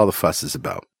 See what all the fuss is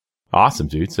about. Awesome,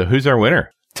 dude. So who's our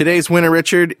winner? Today's winner,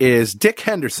 Richard, is Dick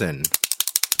Henderson.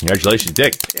 Congratulations,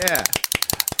 Dick. Yeah.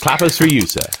 Clappers for you,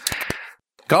 sir.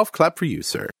 Golf clap for you,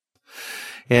 sir.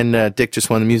 And Dick just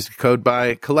won the Music Code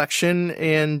By collection.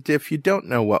 And if you don't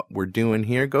know what we're doing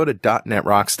here, go to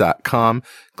 .netrocks.com,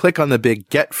 click on the big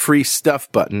Get Free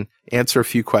Stuff button, answer a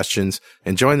few questions,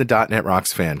 and join the .NET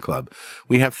Rocks fan club.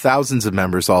 We have thousands of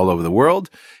members all over the world.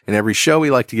 And every show, we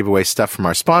like to give away stuff from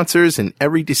our sponsors. And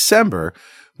every December,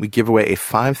 we give away a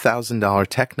 $5,000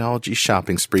 technology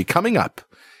shopping spree coming up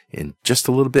in just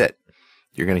a little bit.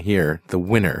 You're going to hear the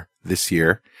winner this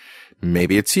year.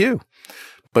 Maybe it's you,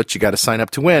 but you got to sign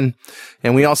up to win.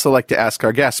 And we also like to ask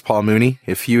our guest, Paul Mooney,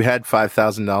 if you had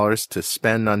 $5,000 to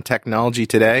spend on technology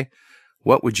today,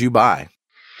 what would you buy?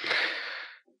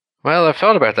 Well, I've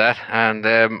thought about that, and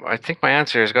I think my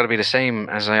answer has got to be the same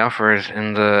as I offered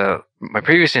in my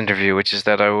previous interview, which is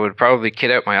that I would probably kit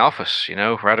out my office,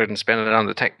 rather than spend it on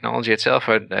the technology itself.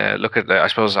 I'd look at I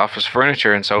suppose, office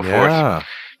furniture and so forth,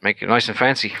 make it nice and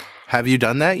fancy. Have you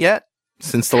done that yet?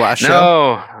 Since the last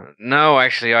show? No,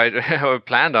 actually, I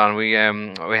planned on. We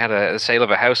had a sale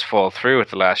of a house fall through at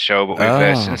the last show, but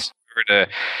we've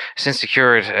since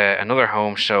secured another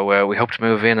home, so we hope to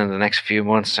move in the next few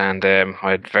months, and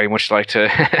I'd very much like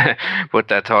to put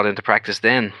that thought into practice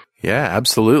then. Yeah,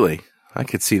 absolutely. I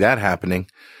could see that happening.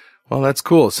 Well, that's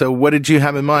cool. So what did you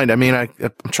have in mind? I'm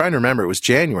trying to remember. It was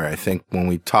January, I think, when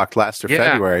we talked last, or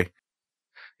February.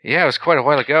 Yeah, it was quite a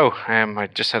while ago. I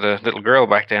just had a little girl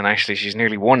back then. Actually, she's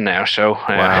nearly 1 now. So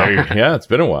wow, yeah, it's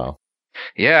been a while.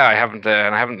 Yeah, I haven't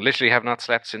have not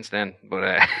slept since then.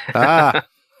 But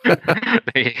there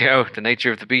you go, the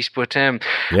nature of the beast. But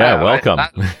welcome.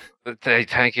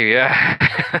 Thank you. Yeah,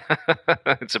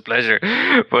 it's a pleasure.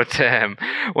 But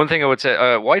one thing I would say,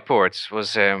 whiteboards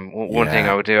was one thing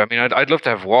I would do. I'd love to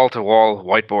have wall-to-wall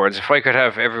whiteboards. If I could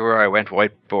have everywhere I went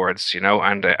whiteboards,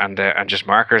 and just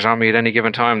markers on me at any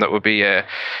given time, that would be, that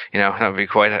would be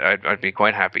quite. I'd be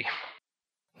quite happy.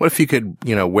 What if you could,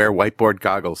 wear whiteboard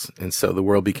goggles, and so the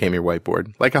world became your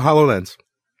whiteboard, like a HoloLens?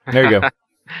 There you go.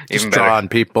 Just draw on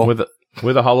people.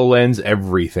 With a HoloLens,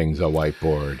 everything's a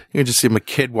whiteboard. You just see a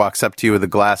kid walks up to you with the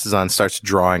glasses on, starts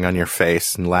drawing on your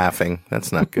face and laughing.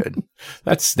 That's not good.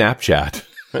 That's Snapchat.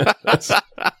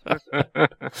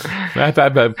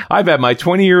 I've had my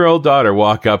 20-year-old daughter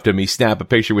walk up to me, snap a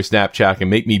picture with Snapchat, and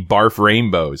make me barf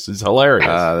rainbows. It's hilarious.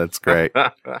 That's great.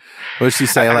 What does she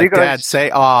say? Like, Dad,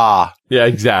 say, "Ah." Yeah,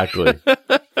 exactly.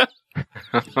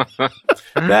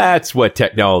 That's what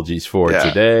technology's for Yeah.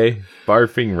 today.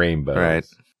 Barfing rainbows. Right.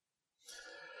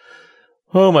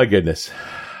 Oh my goodness.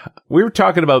 We were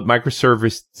talking about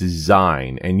microservice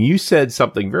design, and you said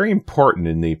something very important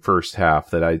in the first half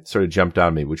that I sort of jumped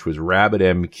on me, which was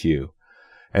RabbitMQ.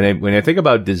 And when I think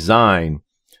about design,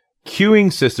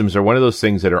 queuing systems are one of those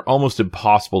things that are almost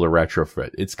impossible to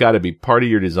retrofit. It's got to be part of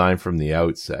your design from the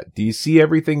outset. Do you see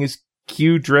everything as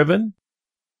queue driven?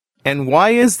 And why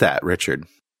is that, Richard?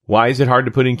 Why is it hard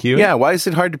to put in queuing? Yeah, why is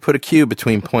it hard to put a queue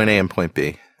between point A and point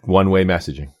B? One-way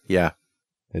messaging. Yeah.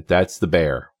 That's the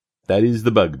bear. That is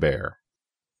the bugbear.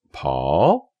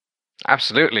 Paul?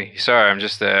 Absolutely. Sorry, I'm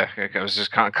just I was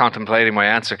just contemplating my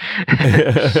answer.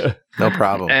 No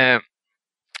problem.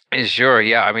 Sure,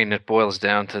 yeah. I mean, it boils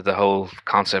down to the whole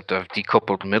concept of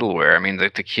decoupled middleware. I mean, the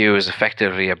queue is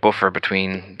effectively a buffer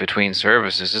between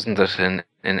services, isn't it?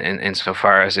 In so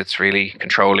far as it's really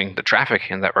controlling the traffic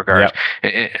in that regard.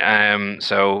 Yep.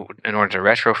 So, in order to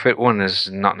retrofit one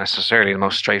is not necessarily the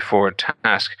most straightforward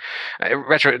task.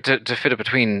 To fit it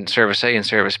between service A and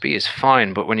service B is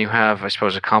fine, but when you have, I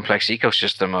suppose, a complex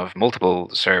ecosystem of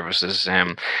multiple services,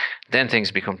 then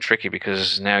things become tricky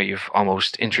because now you've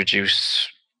almost introduced.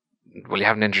 Well, you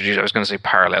haven't introduced, I was going to say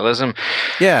parallelism.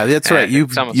 Yeah, that's right.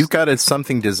 You've got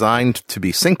something designed to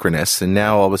be synchronous, and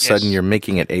now all of a sudden you're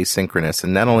making it asynchronous,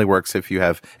 and that only works if you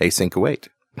have async await.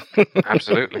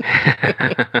 Absolutely.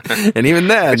 And even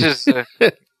then. Which is,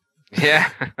 yeah.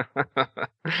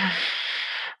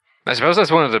 I suppose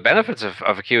that's one of the benefits of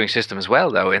a queuing system as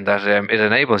well, though, in that it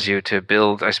enables you to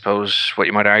build, I suppose, what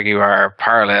you might argue are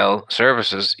parallel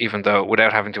services, even though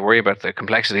without having to worry about the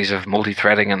complexities of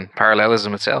multi-threading and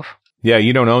parallelism itself. Yeah,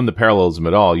 you don't own the parallelism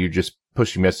at all. You're just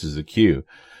pushing messages to queue.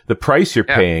 The price you're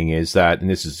paying is that, and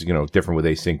this is, different with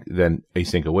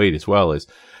async await as well, is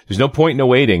there's no point in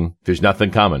awaiting. There's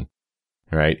nothing coming.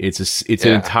 Right. It's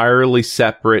an entirely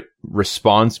separate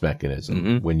response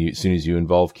mechanism as soon as you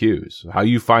involve queues. How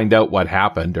you find out what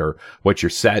happened or what your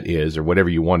set is or whatever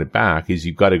you want it back is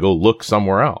you've got to go look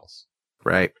somewhere else.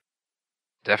 Right.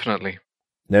 Definitely.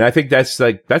 And I think that's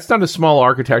not a small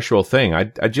architectural thing.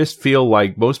 I just feel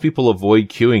like most people avoid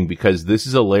queuing because this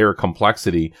is a layer of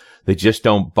complexity they just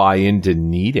don't buy into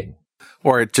needing.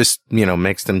 Or it just,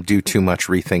 makes them do too much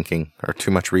rethinking or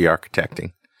too much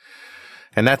re-architecting.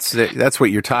 And that's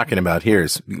what you're talking about here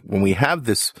is when we have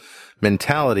this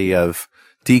mentality of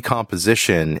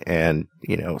decomposition and,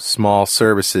 small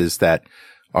services that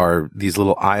are these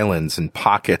little islands and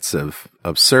pockets of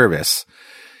service.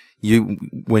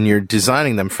 When you're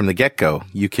designing them from the get-go,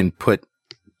 you can put,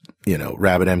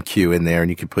 RabbitMQ in there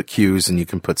and you can put queues and you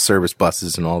can put service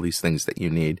buses and all these things that you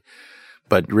need.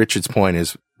 But Richard's point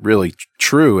is really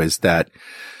true is that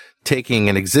taking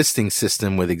an existing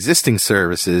system with existing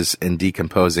services and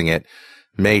decomposing it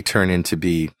may turn out to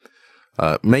be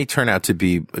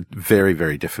very,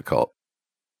 very difficult.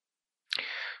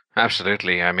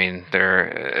 Absolutely. I mean,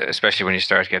 especially when you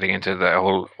start getting into the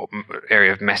whole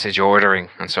area of message ordering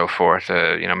and so forth,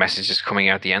 messages coming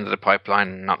out the end of the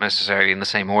pipeline, not necessarily in the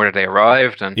same order they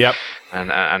arrived. And,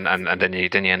 and then you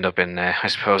end up in, I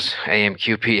suppose,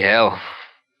 AMQP hell.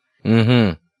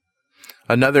 Mm-hmm.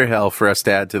 Another hell for us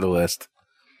to add to the list.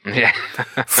 Yeah.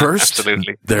 First,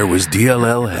 absolutely. There was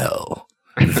DLL hell.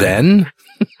 Then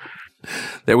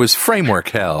there was framework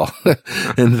hell.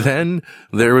 And then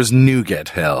there was NuGet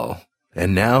hell.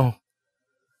 And now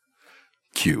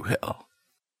Q hell.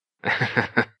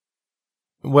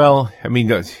 Well, I mean,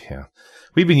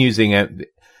 we've been using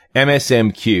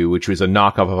MSMQ, which was a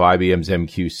knockoff of IBM's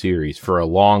MQ series, for a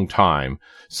long time.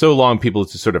 So long people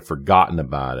have just sort of forgotten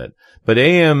about it. But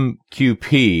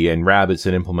AMQP and Rabbit's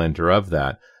an implementer of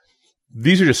that.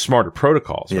 These are just smarter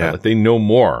protocols, right? Yeah. Like they know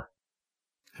more.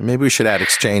 Maybe we should add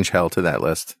Exchange hell to that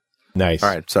list. Nice. All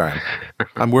right, sorry.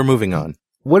 We're moving on.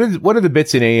 What are the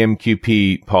bits in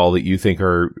AMQP, Paul, that you think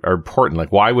are important?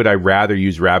 Like, why would I rather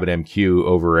use RabbitMQ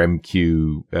over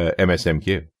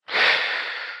MSMQ?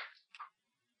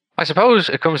 I suppose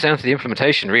it comes down to the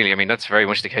implementation, really. I mean, that's very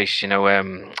much the case,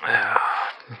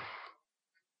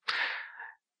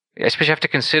 I suppose you have to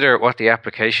consider what the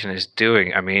application is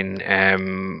doing. I mean, I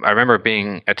remember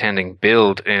attending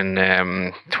Build in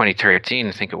 2013,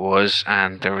 I think it was,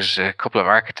 and there was a couple of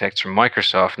architects from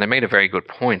Microsoft, and they made a very good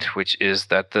point, which is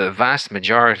that the vast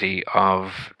majority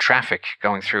of traffic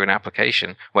going through an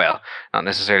application, well, not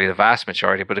necessarily the vast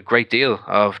majority, but a great deal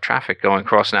of traffic going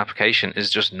across an application is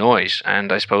just noise.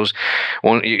 And I suppose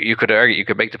you could argue, you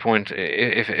could make the point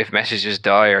if messages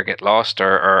die or get lost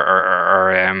or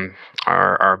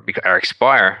or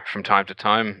expire from time to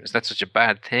time. Is that such a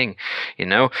bad thing?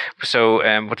 So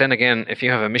but then again, if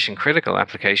you have a mission critical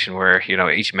application where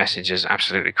each message is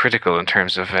absolutely critical in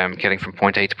terms of getting from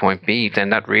point A to point B, then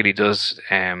that really does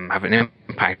have an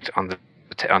impact on the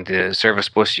service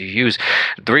bus you use.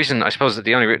 The reason, I suppose, that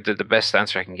the best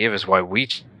answer I can give is why we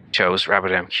chose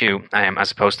RabbitMQ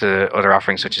as opposed to other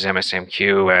offerings such as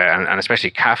MSMQ and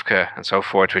especially Kafka and so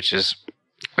forth, which has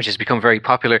become very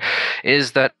popular,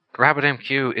 is that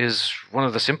RabbitMQ is one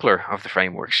of the simpler of the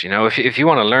frameworks. If you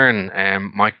want to learn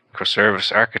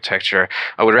microservice architecture,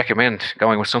 I would recommend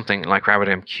going with something like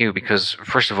RabbitMQ because,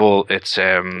 first of all, it's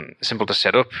simple to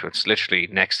set up. It's literally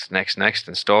next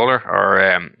installer,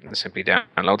 or simply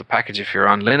download the package if you're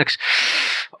on Linux.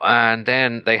 And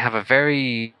then they have a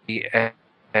very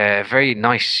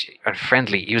nice and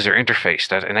friendly user interface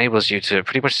that enables you to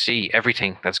pretty much see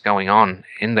everything that's going on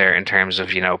in there in terms of,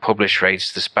 publish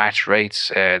rates, dispatch rates,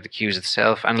 the queues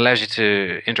itself, and allows you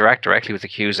to interact directly with the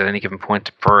queues at any given point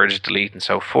to purge, delete, and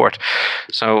so forth.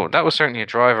 So that was certainly a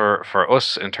driver for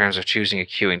us in terms of choosing a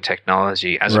queuing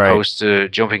technology, as opposed to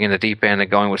jumping in the deep end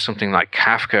and going with something like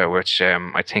Kafka, which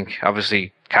I think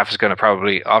obviously Kafka is going to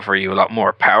probably offer you a lot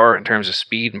more power in terms of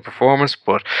speed and performance,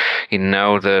 but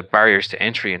the barriers to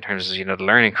entry in terms of the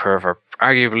learning curve are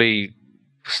arguably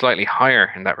slightly higher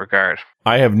in that regard.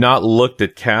 I have not looked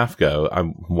at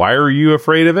Kafka. Why are you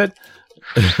afraid of it?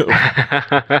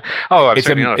 I'm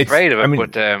certainly not afraid of it.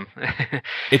 But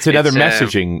it's another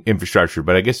messaging infrastructure,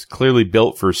 but I guess clearly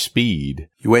built for speed.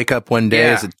 You wake up one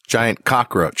day as a giant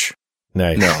cockroach.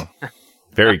 Nice. No.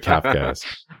 Very Kafkaesque.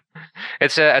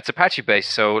 It's Apache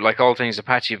based, so like all things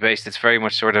Apache based, it's very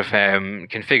much sort of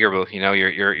configurable.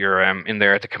 You're in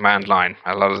there at the command line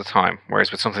a lot of the time.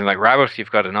 Whereas with something like Rabbit,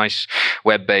 you've got a nice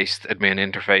web based admin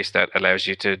interface that allows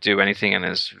you to do anything and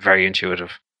is very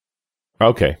intuitive.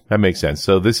 Okay, that makes sense.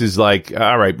 So this is like,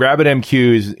 all right,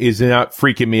 RabbitMQ is not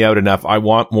freaking me out enough. I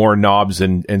want more knobs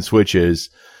and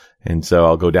switches, and so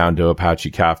I'll go down to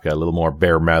Apache Kafka, a little more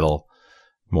bare metal,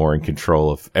 more in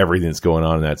control of everything that's going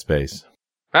on in that space.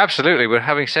 Absolutely, but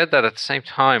having said that, at the same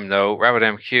time, though,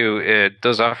 RabbitMQ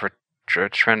does offer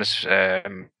tremendous,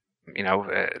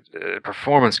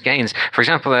 performance gains. For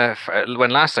example, when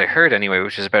last I heard, anyway,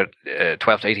 which is about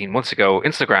 12 to 18 months ago,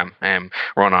 Instagram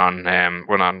run on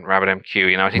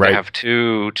RabbitMQ. I think they have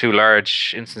two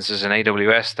large instances in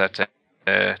AWS that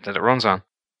it runs on.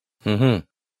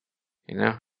 Mm-hmm.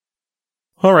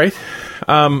 All right.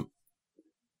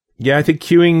 Yeah, I think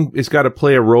queuing has got to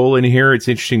play a role in here. It's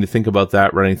interesting to think about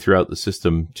that running throughout the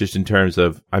system, just in terms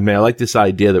of, I like this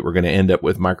idea that we're going to end up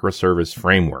with microservice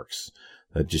frameworks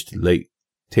that just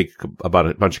take about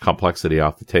a bunch of complexity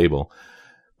off the table.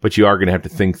 But you are going to have to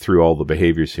think through all the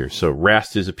behaviors here. So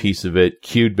REST is a piece of it.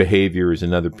 Queued behavior is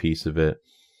another piece of it.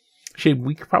 Actually,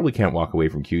 we probably can't walk away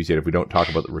from queues yet if we don't talk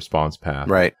about the response path.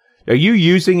 Right. Are you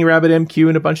using RabbitMQ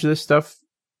in a bunch of this stuff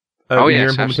in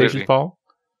your implementations, absolutely. Paul?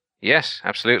 Yes,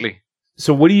 absolutely.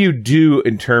 So what do you do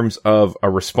in terms of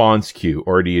a response queue,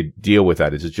 or do you deal with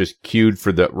that? Is it just queued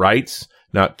for the writes,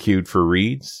 not queued for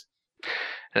reads?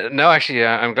 No, actually,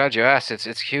 I'm glad you asked.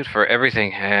 It's queued for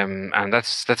everything, and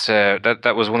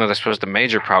that was one of the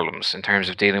major problems in terms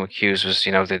of dealing with queues was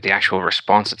the actual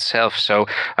response itself. So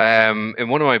in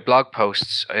one of my blog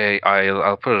posts,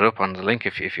 I'll put it up on the link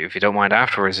if you don't mind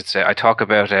afterwards. I talk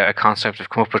about a concept I've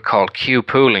come up with called queue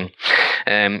pooling.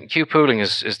 Queue pooling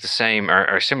is the same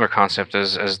or similar concept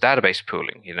as database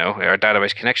pooling, or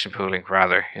database connection pooling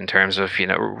rather, in terms of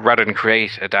rather than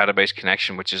create a database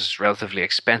connection which is relatively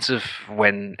expensive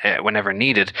whenever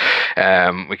needed,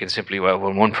 we can simply,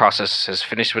 when one process has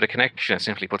finished with a connection, it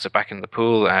simply puts it back in the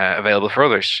pool available for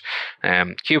others.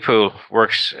 Queue pool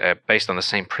works based on the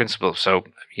same principle. So,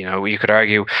 you could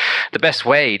argue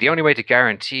the only way to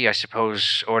guarantee, I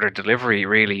suppose, order delivery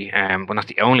really, well, not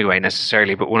the only way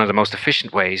necessarily, but one of the most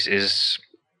efficient ways is,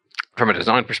 from a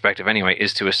design perspective anyway,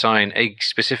 is to assign a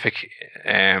specific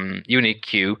unique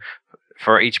queue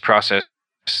for each process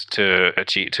to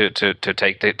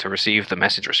receive the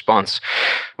message response,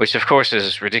 which of course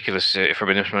is ridiculous from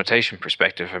an implementation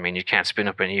perspective. You can't spin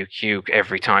up a new queue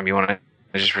every time you want to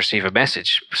just receive a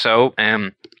message. So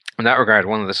in that regard,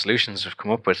 one of the solutions we've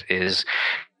come up with is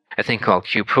a thing called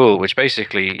queue pool, which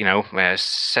basically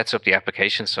sets up the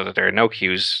application so that there are no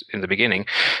queues in the beginning,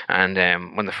 and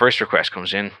when the first request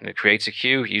comes in, it creates a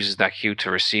queue, uses that queue to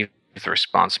receive the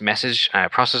response message,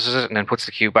 processes it, and then puts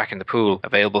the queue back in the pool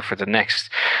available for the next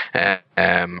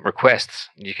requests.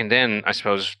 You can then, I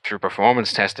suppose, through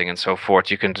performance testing and so forth,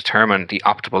 you can determine the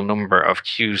optimal number of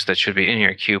queues that should be in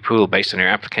your queue pool based on your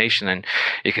application, and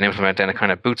you can implement then a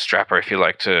kind of bootstrapper, if you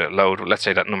like, to load, let's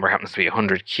say that number happens to be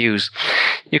 100 queues.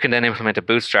 You can then implement a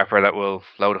bootstrapper that will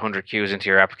load 100 queues into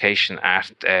your application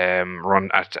at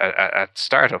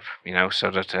startup,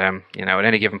 so that, at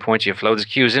any given point you've loads of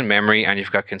queues in memory and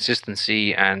you've got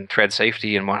consistency and thread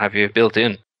safety and what have you built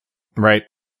in. Right.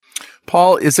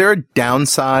 Paul, is there a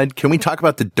downside? Can we talk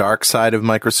about the dark side of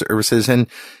microservices? And,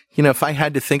 if I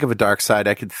had to think of a dark side,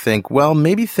 I could think, well,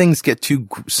 maybe things get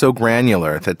so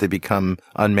granular that they become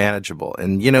unmanageable.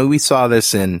 And, we saw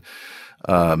this in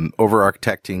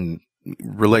over-architecting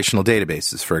relational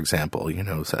databases, for example,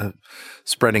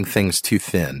 spreading things too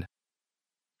thin.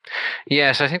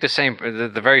 Yes, I think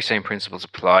the very same principles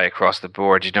apply across the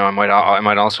board. I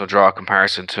might also draw a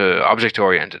comparison to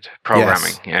object-oriented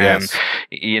programming. Yes.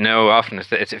 Often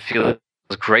it feels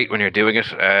great when you're doing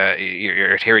it.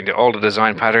 You're adhering to all the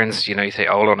design patterns. You say,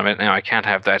 hold on a minute now, I can't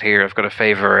have that here. I've got to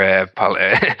favor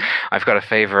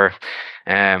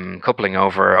coupling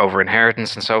over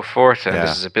inheritance and so forth. And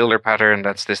this is a builder pattern.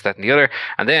 That's this, that, and the other.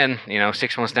 And then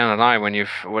 6 months down the line,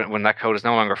 when that code is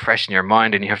no longer fresh in your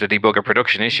mind and you have to debug a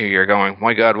production issue, you're going,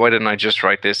 my God, why didn't I just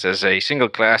write this as a single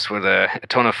class with a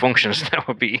ton of functions that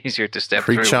would be easier to step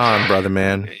through? Preach on, brother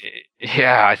man.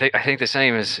 Yeah, I think the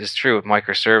same is true with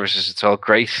microservices. It's all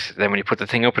great. Then when you put the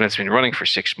thing up and it's been running for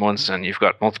 6 months and you've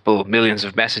got multiple millions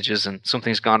of messages and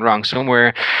something's gone wrong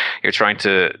somewhere, you're trying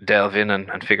to delve in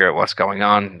and figure out what's going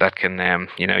on. That can,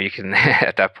 you can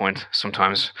at that point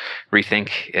sometimes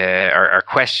rethink or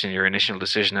question your initial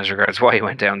decision as regards why you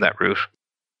went down that route.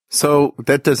 So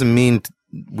that doesn't mean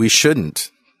we shouldn't,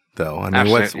 though. I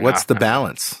mean, what's the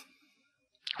balance?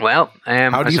 Well,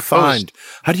 how do you find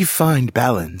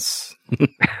balance?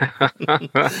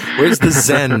 Where's the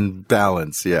Zen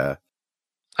balance? Yeah.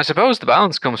 I suppose the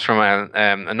balance comes from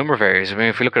a number of areas. I mean,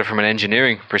 if we look at it from an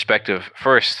engineering perspective,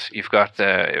 first, you've got,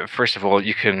 first of all,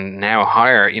 you can now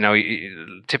hire,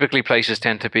 typically places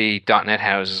tend to be .NET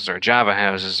houses or Java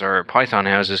houses or Python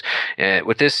houses.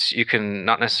 With this, you can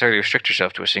not necessarily restrict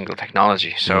yourself to a single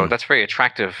technology. So that's very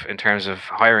attractive in terms of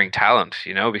hiring talent,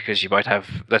 because you might have,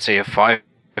 let's say, 5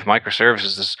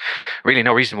 microservices. There's really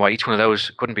no reason why each one of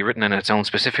those couldn't be written in its own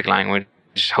specific language,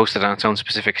 hosted on its own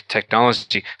specific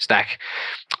technology stack.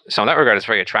 So in that regard, it's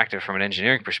very attractive from an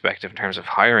engineering perspective in terms of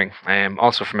hiring.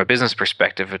 Also from a business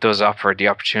perspective, it does offer the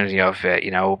opportunity of,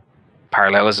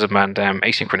 parallelism and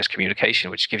asynchronous communication,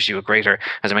 which gives you a greater,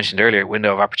 as I mentioned earlier,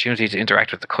 window of opportunity to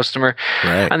interact with the customer.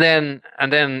 Right. And then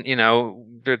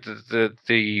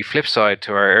the flip side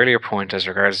to our earlier point as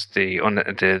regards the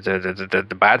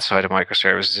bad side of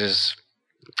microservices is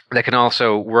they can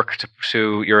also work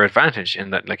to your advantage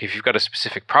in that, like, if you've got a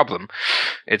specific problem,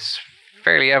 it's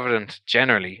fairly evident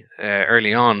generally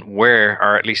early on where,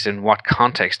 or at least in what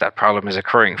context, that problem is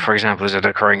occurring. For example, is it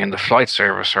occurring in the flight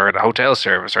service or the hotel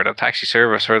service or the taxi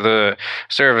service or the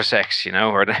service X,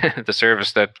 or the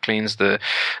service that cleans the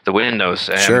windows?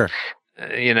 Sure.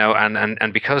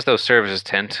 And because those services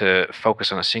tend to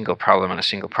focus on a single problem and a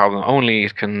single problem only,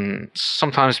 it can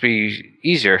sometimes be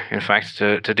easier, in fact,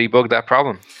 to debug that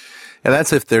problem. And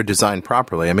that's if they're designed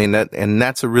properly. I mean,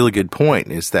 that's a really good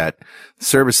point, is that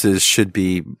services should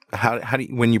be, how do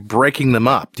you, when you're breaking them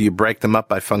up, do you break them up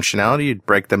by functionality? Do you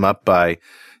break them up by,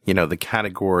 the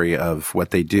category of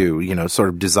what they do, sort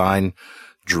of design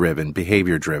driven,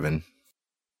 behavior driven?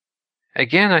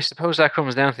 Again, I suppose that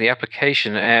comes down to the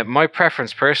application. My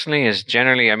preference personally is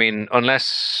generally, I mean,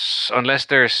 unless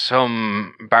there's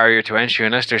some barrier to entry,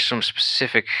 unless there's some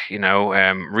specific,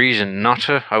 reason not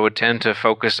to, I would tend to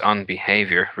focus on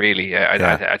behavior. Really,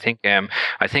 I think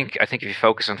if you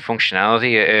focus on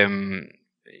functionality,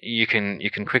 you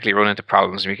can quickly run into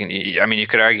problems. You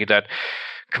could argue that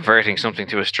converting something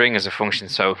to a string as a function.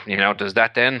 So, does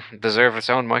that then deserve its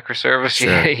own microservice?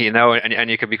 Sure. And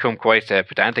you can become quite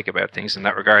pedantic about things in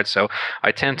that regard. So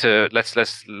I tend to,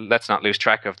 let's not lose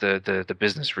track of the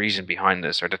business reason behind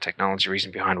this, or the technology reason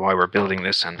behind why we're building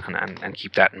this, and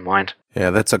keep that in mind. Yeah,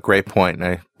 that's a great point, and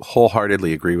I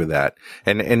wholeheartedly agree with that.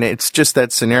 And it's just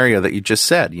that scenario that you just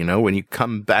said, when you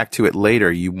come back to it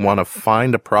later, you want to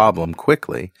find a problem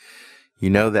quickly. You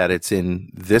know that it's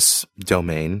in this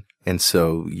domain, and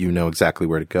so you know exactly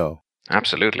where to go.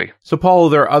 Absolutely. So, Paul, are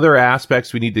there other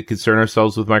aspects we need to concern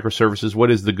ourselves with microservices? What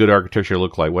does the good architecture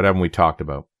look like? What haven't we talked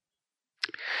about?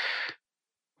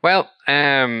 Well,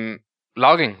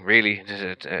 logging really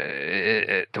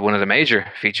one of the major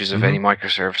features of any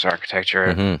microservice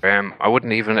architecture. I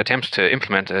wouldn't even attempt to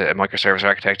implement a microservice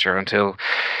architecture until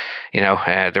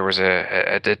there was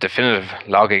a definitive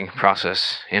logging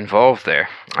process involved there.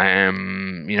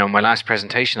 My last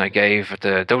presentation I gave at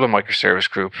the Dublin Microservice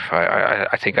Group,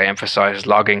 I think I emphasized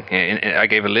logging. I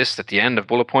gave a list at the end of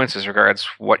bullet points as regards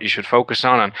what you should focus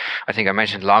on, and I think I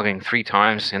mentioned logging 3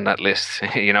 times in that list.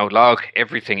 Log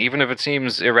everything, even if it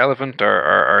seems irrelevant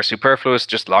or superfluous,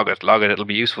 just log it. It'll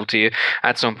be useful to you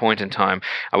at some point in time.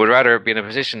 I would rather be in a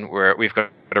position where we've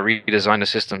got to redesign the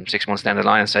system 6 months down the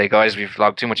line and say, guys, we've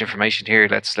logged too much information here.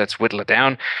 Let's whittle it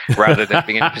down, rather than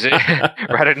being in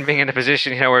a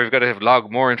position, where we've got to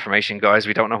log more information, guys.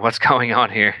 We don't know what's going on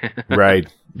here. Right.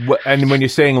 And when you're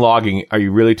saying logging, are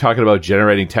you really talking about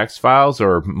generating text files,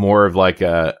 or more of like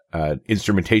a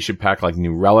instrumentation pack like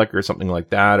New Relic or something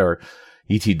like that, or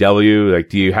ETW? Like,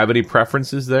 do you have any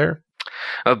preferences there?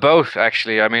 Both,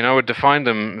 actually. I mean, I would define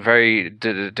them very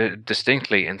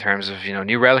distinctly in terms of,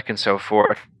 New Relic and so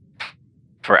forth.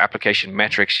 For application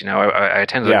metrics, I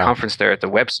attended a conference there at the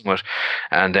Web Summit,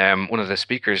 and one of the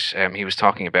speakers, he was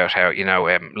talking about how,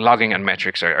 logging and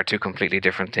metrics are 2 completely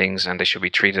different things, and they should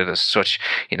be treated as such.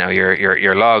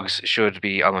 Your logs should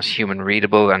be almost human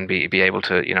readable and be able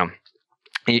to,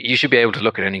 you should be able to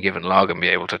look at any given log and be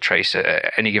able to trace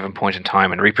any given point in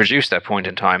time and reproduce that point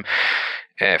in time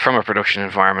from a production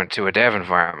environment to a dev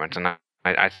environment. And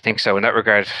I think so. In that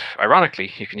regard,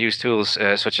 ironically, you can use tools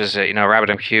such as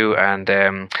RabbitMQ and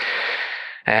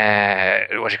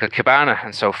Kibana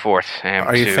and so forth.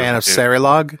 Are you a fan of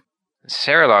Serilog?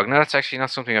 Serilog? No, that's actually not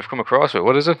something I've come across with.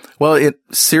 What is it? Well, it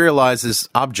serializes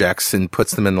objects and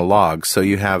puts them in the log, so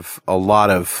you have a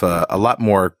lot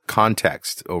more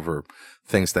context over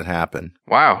things that happen.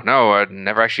 Wow. No, I'd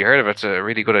never actually heard of it. It's a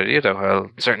really good idea, though.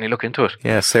 I'll certainly look into it.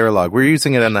 Yeah, Serilog. We're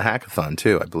using it in the hackathon,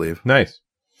 too, I believe. Nice.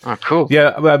 Oh, cool.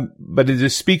 Yeah, but it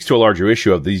just speaks to a larger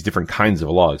issue of these different kinds of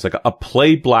logs. Like a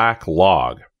playback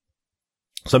log,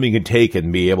 something you can take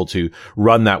and be able to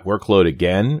run that workload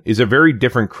again, is a very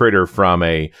different critter from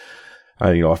a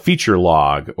feature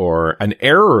log or an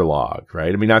error log,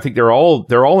 right? I mean, I think they're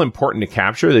all important to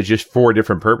capture. They're just for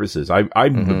different purposes. I'm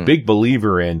a big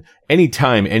believer in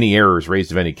anytime any error is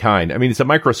raised of any kind. I mean, it's a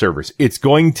microservice. It's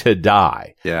going to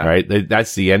die, right?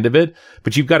 That's the end of it.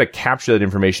 But you've got to capture that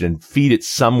information and feed it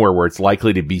somewhere where it's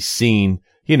likely to be seen,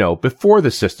 before the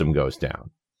system goes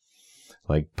down.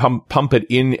 Like pump it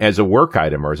in as a work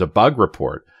item or as a bug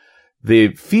report.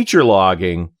 The feature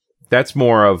logging, that's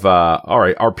more of, all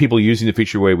right, are people using the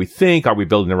feature the way we think? Are we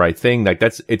building the right thing? Like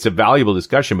it's a valuable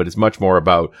discussion, but it's much more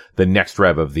about the next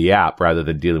rev of the app rather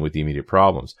than dealing with the immediate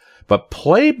problems. But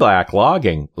playback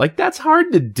logging, like that's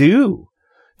hard to do.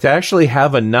 To actually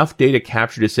have enough data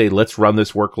captured to say, let's run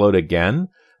this workload again.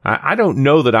 I don't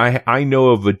know that I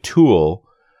know of a tool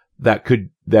that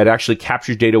actually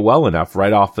captures data well enough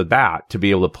right off the bat to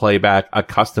be able to play back a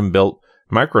custom built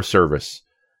microservice.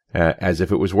 As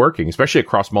if it was working, especially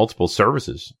across multiple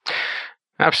services.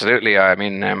 Absolutely. I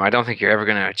mean, I don't think you're ever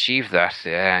going to achieve that,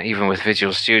 even with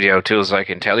Visual Studio tools like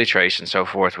IntelliTrace and so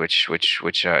forth, which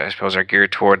I suppose are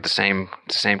geared toward the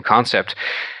same concept.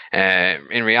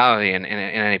 In reality, in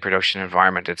any production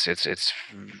environment, it's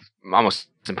almost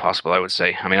impossible, I would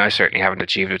say. I mean, I certainly haven't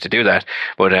achieved it to do that,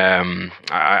 but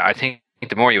I think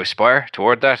the more you aspire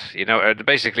toward that,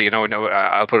 basically,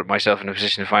 I'll put myself in a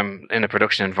position if I'm in a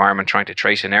production environment trying to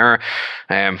trace an error,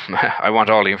 I want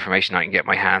all the information I can get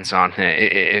my hands on.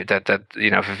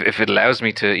 If it allows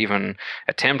me to even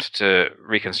attempt to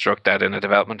reconstruct that in a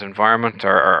development environment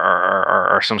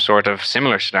or some sort of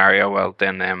similar scenario, well,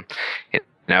 then,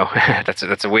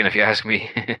 that's a win if you ask me.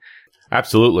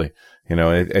 Absolutely.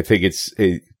 I think it's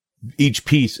each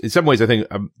piece. In some ways, I think.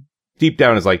 Deep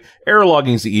down is like error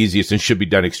logging is the easiest and should be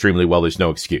done extremely well. There's no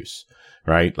excuse,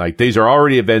 right? Like these are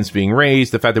already events being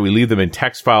raised. The fact that we leave them in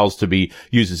text files to be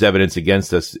used as evidence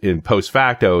against us in post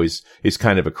facto is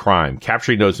kind of a crime.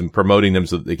 Capturing those and promoting them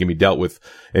so that they can be dealt with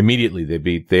immediately.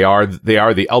 They are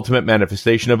the ultimate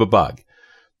manifestation of a bug.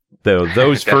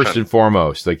 Those first and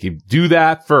foremost, like you do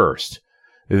that first.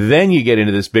 Then you get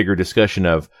into this bigger discussion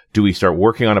of, do we start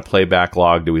working on a playback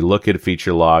log? Do we look at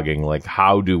feature logging? Like,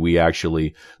 how do we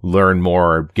actually learn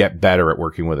more or get better at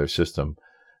working with our system?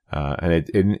 And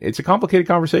it's a complicated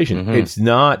conversation. Mm-hmm. It's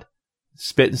not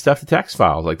spitting stuff to text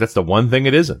files. Like, that's the one thing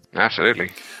it isn't.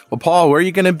 Absolutely. Well, Paul, where are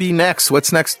you going to be next?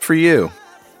 What's next for you?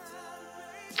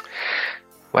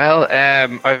 Well,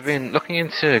 I've been looking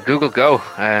into Google Go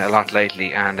a lot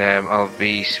lately, and I'll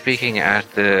be speaking at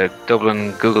the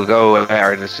Dublin Google Go, or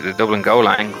the Dublin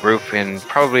Golang group in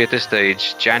probably at this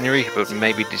stage January, but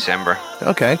maybe December.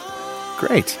 Okay,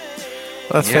 great.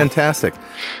 That's fantastic.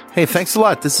 Hey, thanks a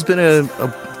lot. This has been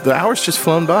the hour's just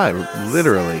flown by,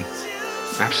 literally.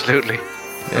 Absolutely. Yeah.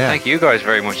 Well, thank you guys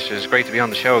very much. It was great to be on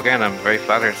the show again. I'm very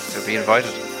flattered to be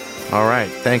invited. All right,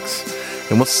 thanks.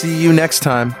 And we'll see you next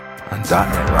time on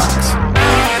 .NET Rocks.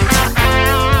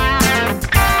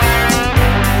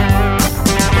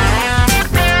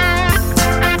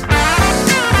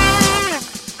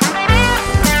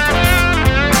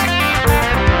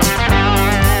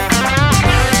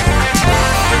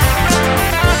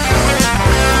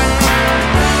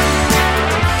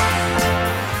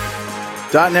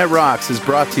 .NET Rocks is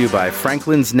brought to you by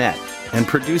Franklin's Net and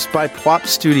produced by Pwop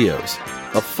Studios,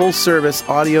 a full-service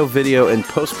audio, video, and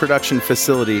post-production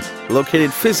facility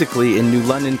located physically in New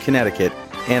London, Connecticut,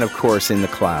 and, of course, in the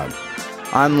cloud.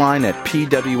 Online at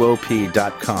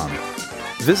pwop.com.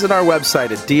 Visit our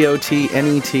website at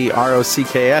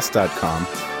dotnetrocks.com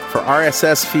for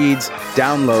RSS feeds,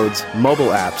 downloads,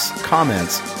 mobile apps,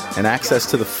 comments, and access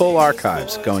to the full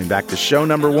archives going back to show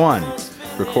number 1,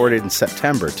 recorded in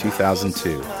September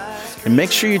 2002. And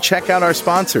make sure you check out our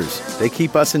sponsors. They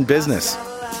keep us in business.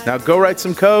 Now go write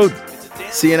some code.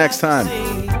 See you next time.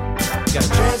 Got a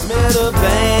transmitter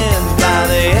band by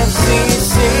the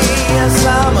FCC.